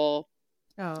principal.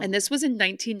 Oh. And this was in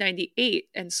 1998,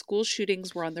 and school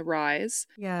shootings were on the rise.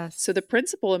 Yes. So the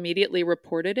principal immediately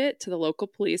reported it to the local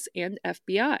police and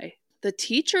FBI. The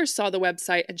teacher saw the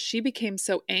website and she became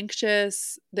so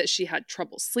anxious that she had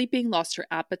trouble sleeping, lost her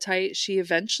appetite. She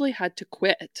eventually had to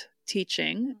quit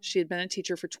teaching. She had been a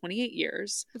teacher for 28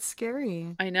 years. It's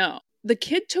scary. I know. The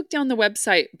kid took down the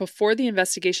website before the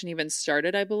investigation even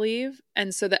started, I believe.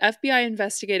 And so the FBI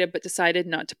investigated but decided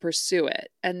not to pursue it.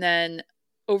 And then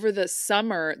over the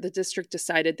summer, the district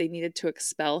decided they needed to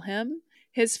expel him.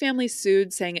 His family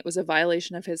sued, saying it was a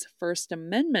violation of his First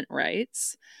Amendment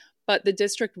rights. But the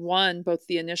district won both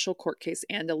the initial court case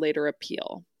and a later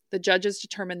appeal. The judges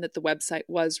determined that the website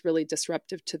was really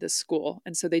disruptive to the school,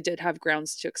 and so they did have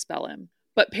grounds to expel him.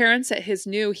 But parents at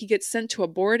he gets sent to a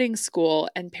boarding school,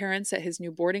 and parents at his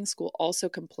new boarding school also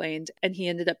complained, and he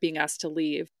ended up being asked to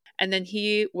leave. And then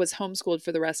he was homeschooled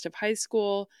for the rest of high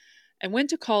school and went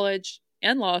to college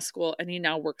and law school, and he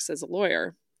now works as a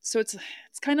lawyer. So it's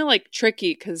kind of like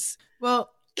tricky because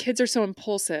kids are so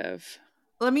impulsive.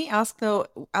 Let me ask though,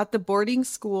 at the boarding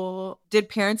school, did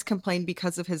parents complain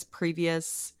because of the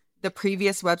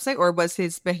previous website, or was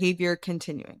his behavior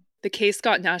continuing? The case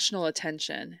got national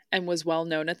attention and was well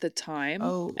known at the time.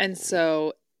 Oh. And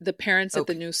so the parents at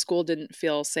the new school didn't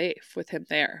feel safe with him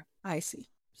there. I see.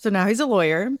 So now he's a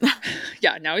lawyer.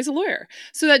 Yeah, now he's a lawyer.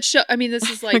 So this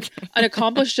is like an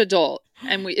accomplished adult.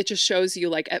 And it just shows you,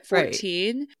 like, at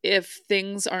 14, if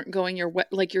things aren't going your way,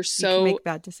 like you can make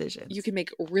bad decisions. You can make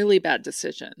really bad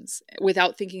decisions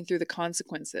without thinking through the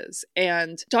consequences.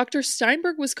 And Dr.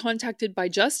 Steinberg was contacted by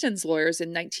Justin's lawyers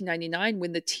in 1999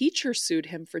 when the teacher sued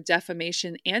him for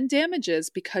defamation and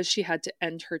damages because she had to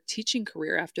end her teaching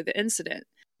career after the incident.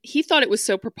 He thought it was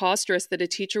so preposterous that a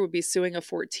teacher would be suing a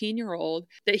 14-year-old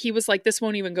that he was like, this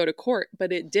won't even go to court,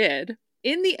 but it did.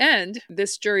 In the end,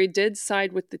 this jury did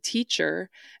side with the teacher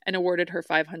and awarded her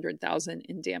 $500,000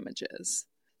 in damages.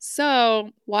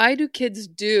 So, why do kids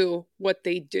do what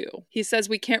they do? He says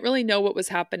we can't really know what was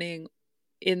happening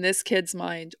in this kid's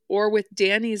mind, or with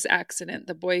Danny's accident,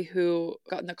 the boy who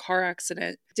got in the car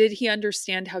accident. Did he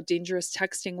understand how dangerous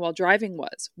texting while driving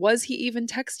was? Was he even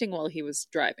texting while he was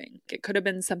driving? It could have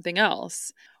been something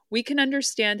else. We can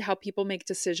understand how people make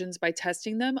decisions by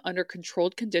testing them under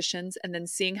controlled conditions and then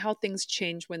seeing how things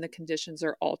change when the conditions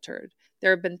are altered.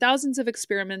 There have been thousands of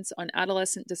experiments on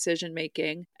adolescent decision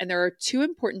making, and there are two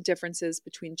important differences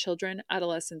between children,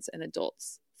 adolescents, and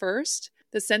adults. First,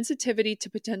 the sensitivity to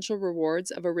potential rewards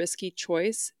of a risky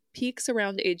choice peaks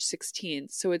around age 16,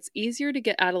 so it's easier to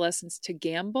get adolescents to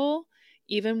gamble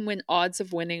even when odds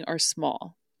of winning are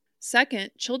small.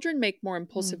 Second, children make more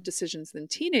impulsive decisions than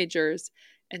teenagers,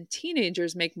 and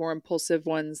teenagers make more impulsive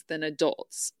ones than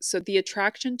adults. So the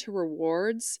attraction to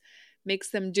rewards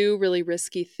makes them do really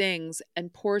risky things,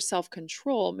 and poor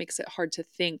self-control makes it hard to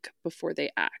think before they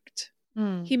act.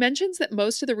 He mentions that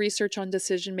most of the research on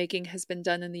decision-making has been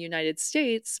done in the United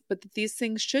States, but that these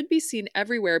things should be seen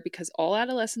everywhere because all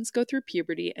adolescents go through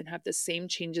puberty and have the same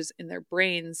changes in their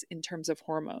brains in terms of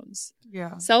hormones.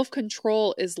 Yeah.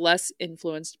 Self-control is less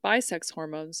influenced by sex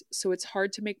hormones, so it's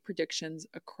hard to make predictions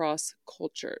across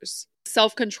cultures.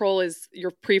 Self-control is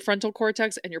your prefrontal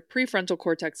cortex, and your prefrontal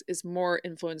cortex is more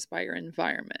influenced by your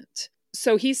environment.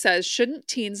 So he says, shouldn't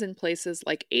teens in places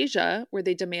like Asia, where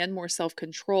they demand more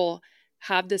self-control,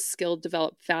 have this skill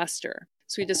develop faster?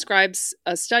 So he describes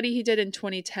a study he did in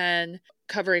 2010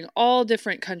 covering all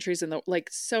different countries in the, like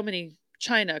so many,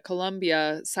 China,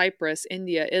 Colombia, Cyprus,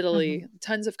 India, Italy,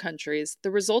 tons of countries. The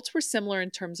results were similar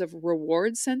in terms of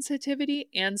reward sensitivity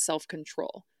and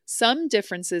self-control. Some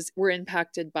differences were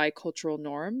impacted by cultural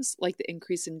norms, like the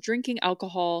increase in drinking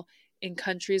alcohol in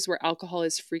countries where alcohol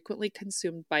is frequently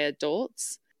consumed by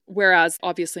adults, whereas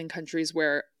obviously in countries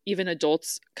where even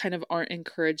adults kind of aren't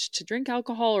encouraged to drink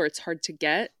alcohol or it's hard to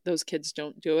get, those kids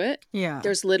don't do it. Yeah.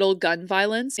 There's little gun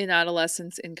violence in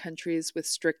adolescence in countries with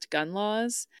strict gun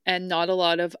laws, and not a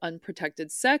lot of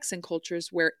unprotected sex in cultures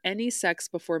where any sex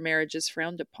before marriage is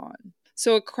frowned upon.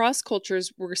 So across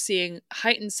cultures, we're seeing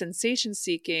heightened sensation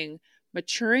seeking,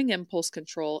 maturing impulse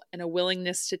control, and a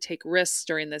willingness to take risks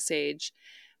during this age.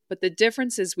 But the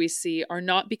differences we see are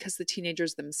not because the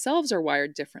teenagers themselves are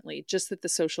wired differently, just that the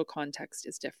social context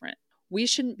is different. We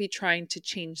shouldn't be trying to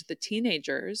change the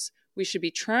teenagers. We should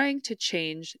be trying to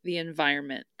change the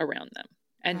environment around them.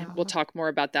 And we'll talk more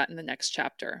about that in the next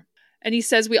chapter. And he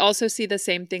says we also see the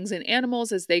same things in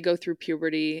animals as they go through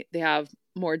puberty. They have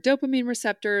more dopamine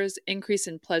receptors, increase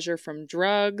in pleasure from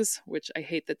drugs, which I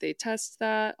hate that they test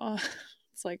that.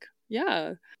 It's like,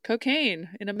 yeah, cocaine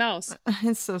in a mouse.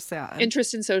 It's so sad.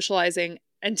 Interest in socializing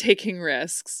and taking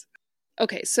risks.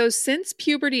 Okay, so since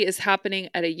puberty is happening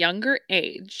at a younger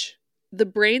age, the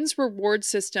brain's reward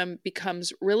system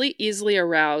becomes really easily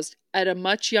aroused at a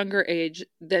much younger age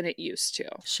than it used to.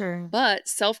 Sure. But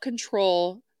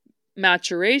self-control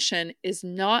maturation is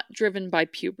not driven by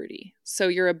puberty. So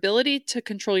your ability to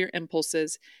control your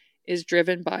impulses is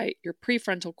driven by your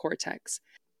prefrontal cortex.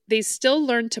 They still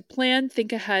learn to plan,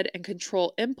 think ahead, and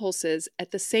control impulses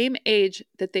at the same age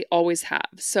that they always have.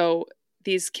 So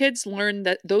these kids learn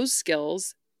those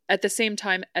skills at the same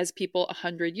time as people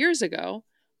 100 years ago,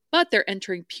 but they're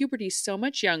entering puberty so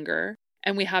much younger.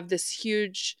 And we have this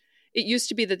huge, it used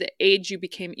to be that the age you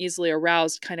became easily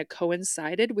aroused kind of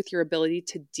coincided with your ability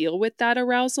to deal with that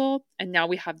arousal. And now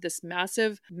we have this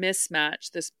massive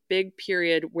mismatch, this big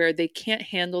period where they can't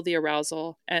handle the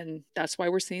arousal. And that's why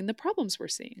we're seeing the problems we're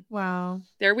seeing. Wow.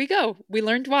 There we go. We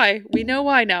learned why. We know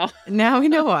why now. Now we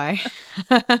know why.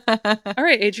 All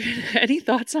right, Adrienne, any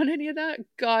thoughts on any of that?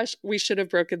 Gosh, we should have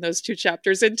broken those 2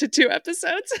 chapters into 2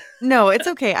 episodes. No, it's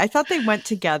okay. I thought they went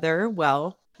together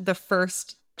well. The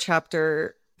first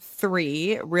chapter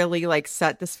 3 really like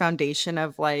set this foundation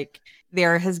of like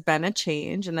there has been a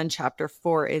change, and then chapter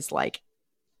 4 is like,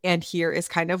 and here is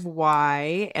kind of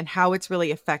why and how it's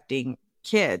really affecting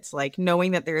kids, like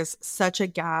knowing that there's such a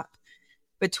gap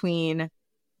between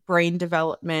brain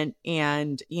development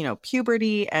and, you know,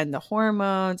 puberty and the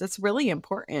hormones. It's really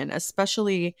important.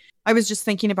 Especially, I was just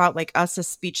thinking about like us as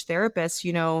speech therapists,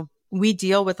 you know, we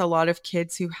deal with a lot of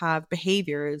kids who have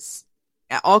behaviors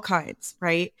all kinds,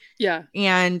 right? Yeah.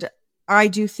 And I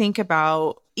do think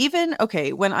about even,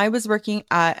 okay, when I was working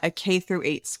at a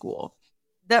K-8 school,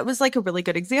 that was like a really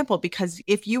good example, because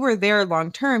if you were there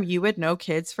long term, you would know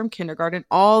kids from kindergarten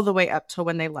all the way up till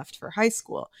when they left for high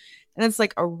school. And it's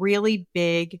like a really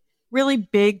big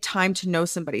time to know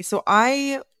somebody. So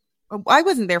I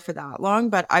wasn't there for that long,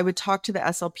 but I would talk to the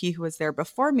SLP who was there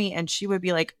before me, and she would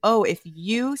be like, oh, if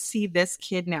you see this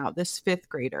kid now, this 5th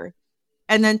grader,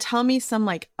 and then tell me some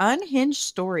like unhinged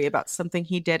story about something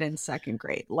he did in second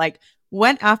grade. Like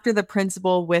went after the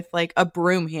principal with like a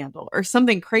broom handle or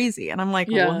something crazy. And I'm like,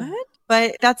 Yeah. what?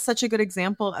 But that's such a good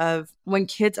example of when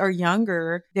kids are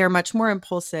younger, they're much more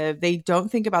impulsive. They don't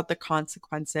think about the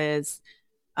consequences.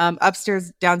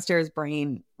 Upstairs, downstairs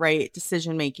brain, right?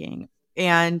 Decision making.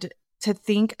 And to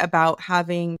think about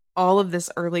having all of this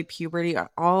early puberty,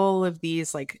 all of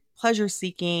these like pleasure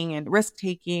seeking and risk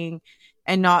taking,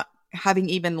 and not having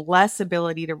even less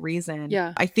ability to reason.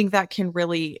 Yeah. I think that can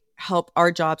really help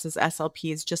our jobs as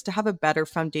SLPs just to have a better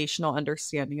foundational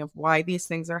understanding of why these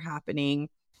things are happening.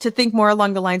 To think more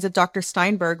along the lines of Dr.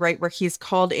 Steinberg, right, where he's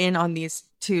called in on these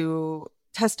to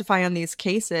testify on these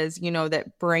cases, you know,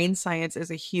 that brain science is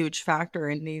a huge factor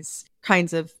in these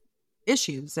kinds of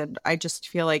issues. And I just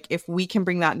feel like if we can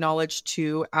bring that knowledge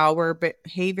to our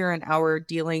behavior and our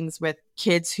dealings with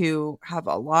kids who have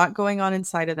a lot going on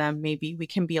inside of them, maybe we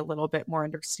can be a little bit more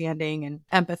understanding and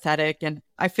empathetic. And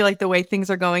I feel like the way things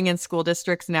are going in school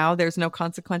districts now, there's no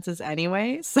consequences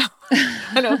anyway. So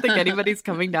I don't think anybody's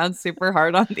coming down super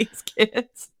hard on these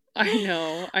kids. I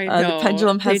know. The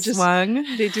pendulum has swung.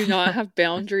 They do not have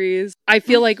boundaries. I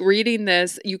feel like reading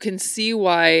this, you can see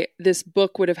why this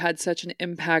book would have had such an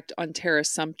impact on Tara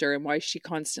Sumter and why she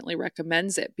constantly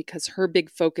recommends it, because her big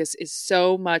focus is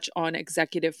so much on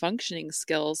executive functioning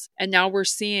skills. And now we're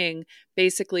seeing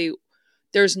basically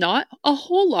there's not a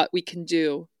whole lot we can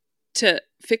do to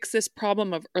fix this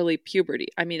problem of early puberty.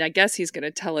 I mean, I guess he's going to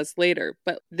tell us later,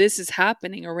 but this is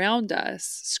happening around us.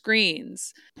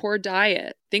 Screens, poor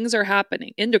diet, things are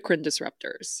happening. Endocrine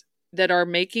disruptors that are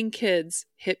making kids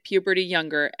hit puberty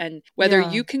younger. And whether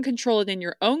you can control it in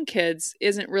your own kids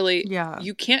isn't really,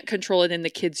 you can't control it in the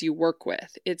kids you work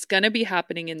with. It's going to be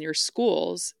happening in your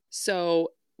schools. So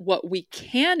what we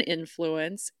can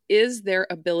influence is their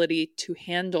ability to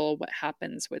handle what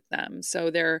happens with them. So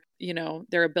their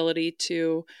ability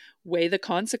to weigh the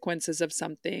consequences of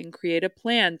something, create a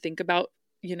plan, think about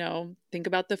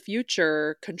the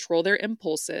future, control their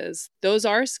impulses. Those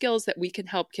are skills that we can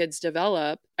help kids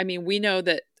develop. I mean, we know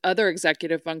that other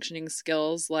executive functioning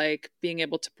skills like being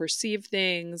able to perceive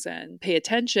things and pay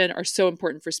attention are so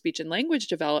important for speech and language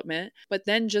development, but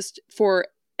then just for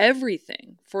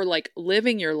everything, for like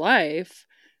living your life,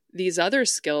 these other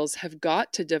skills have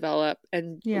got to develop,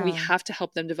 and we have to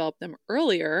help them develop them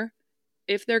earlier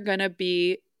if they're going to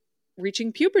be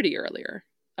reaching puberty earlier.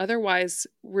 Otherwise,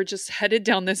 we're just headed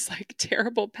down this like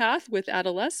terrible path with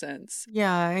adolescence.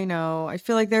 Yeah, I know. I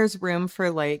feel like there's room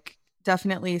for like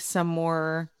definitely some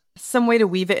way to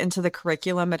weave it into the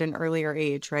curriculum at an earlier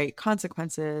age, right?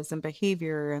 Consequences and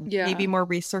behavior, and maybe more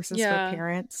resources for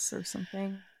parents or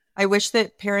something. I wish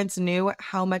that parents knew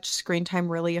how much screen time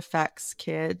really affects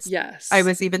kids. Yes. I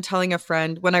was even telling a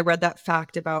friend when I read that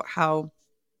fact about how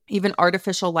even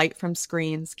artificial light from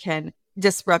screens can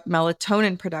disrupt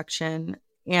melatonin production.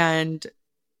 And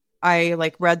I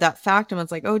like read that fact and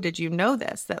was like, oh, did you know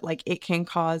this? That like it can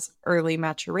cause early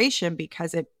maturation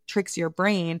because it tricks your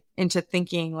brain into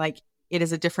thinking like it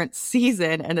is a different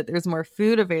season and that there's more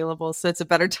food available. So it's a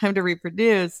better time to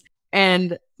reproduce.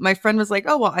 And my friend was like,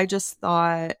 oh, well, I just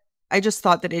thought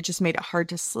that it just made it hard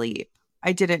to sleep.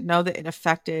 I didn't know that it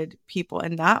affected people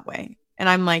in that way. And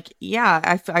I'm like,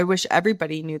 yeah, I wish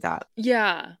everybody knew that.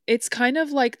 Yeah. It's kind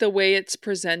of like the way it's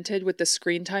presented with the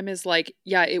screen time is like,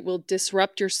 yeah, it will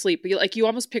disrupt your sleep. Like you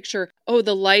almost picture, oh,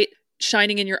 the light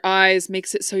shining in your eyes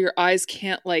makes it so your eyes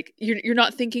can't like, you're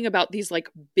not thinking about these like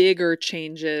bigger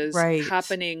changes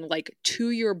happening like to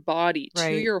your body,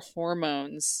 to your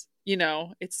hormones. You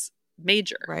know, it's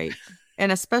major. Right.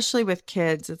 And especially with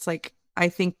kids, it's like, I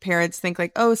think parents think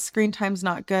like, oh, screen time's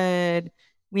not good.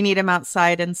 We need them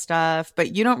outside and stuff.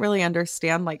 But you don't really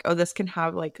understand like, oh, this can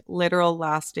have like literal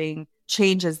lasting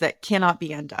changes that cannot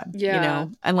be undone. Yeah. You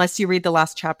know, unless you read the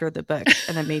last chapter of the book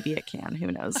and then maybe it can.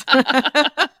 Who knows?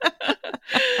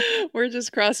 We're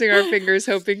just crossing our fingers,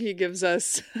 hoping he gives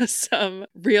us some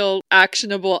real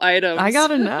actionable items. I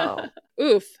gotta know.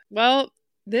 Oof. Well,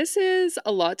 this is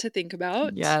a lot to think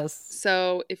about. Yes.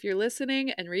 So if you're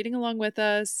listening and reading along with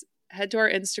us, head to our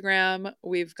Instagram.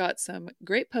 We've got some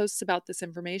great posts about this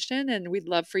information and we'd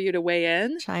love for you to weigh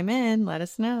in. Chime in. Let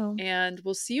us know. And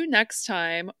we'll see you next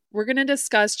time. We're going to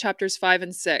discuss chapters 5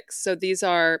 and 6. So these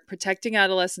are protecting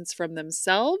adolescents from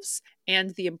themselves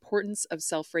and the importance of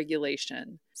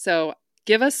self-regulation. So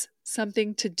give us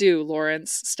something to do,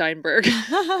 Lawrence Steinberg.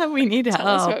 We need help. Tell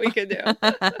us what we can do.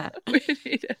 We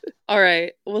need it. All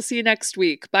right. We'll see you next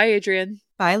week. Bye, Adrienne.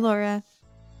 Bye, Laura.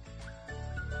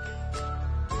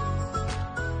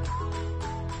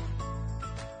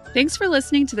 Thanks for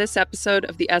listening to this episode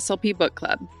of the SLP Book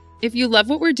Club. If you love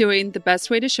what we're doing, the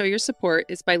best way to show your support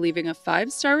is by leaving a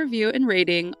 5-star review and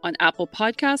rating on Apple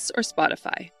Podcasts or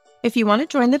Spotify. If you want to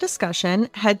join the discussion,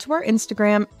 head to our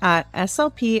Instagram at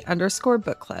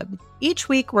SLP_book club. Each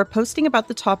week, we're posting about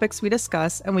the topics we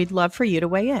discuss, and we'd love for you to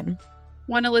weigh in.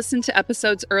 Want to listen to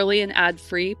episodes early and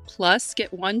ad-free, plus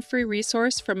get one free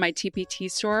resource from my TPT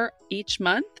store each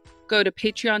month? Go to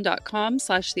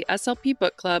patreon.com/the SLP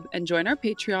Book Club and join our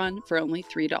Patreon for only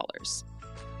 $3.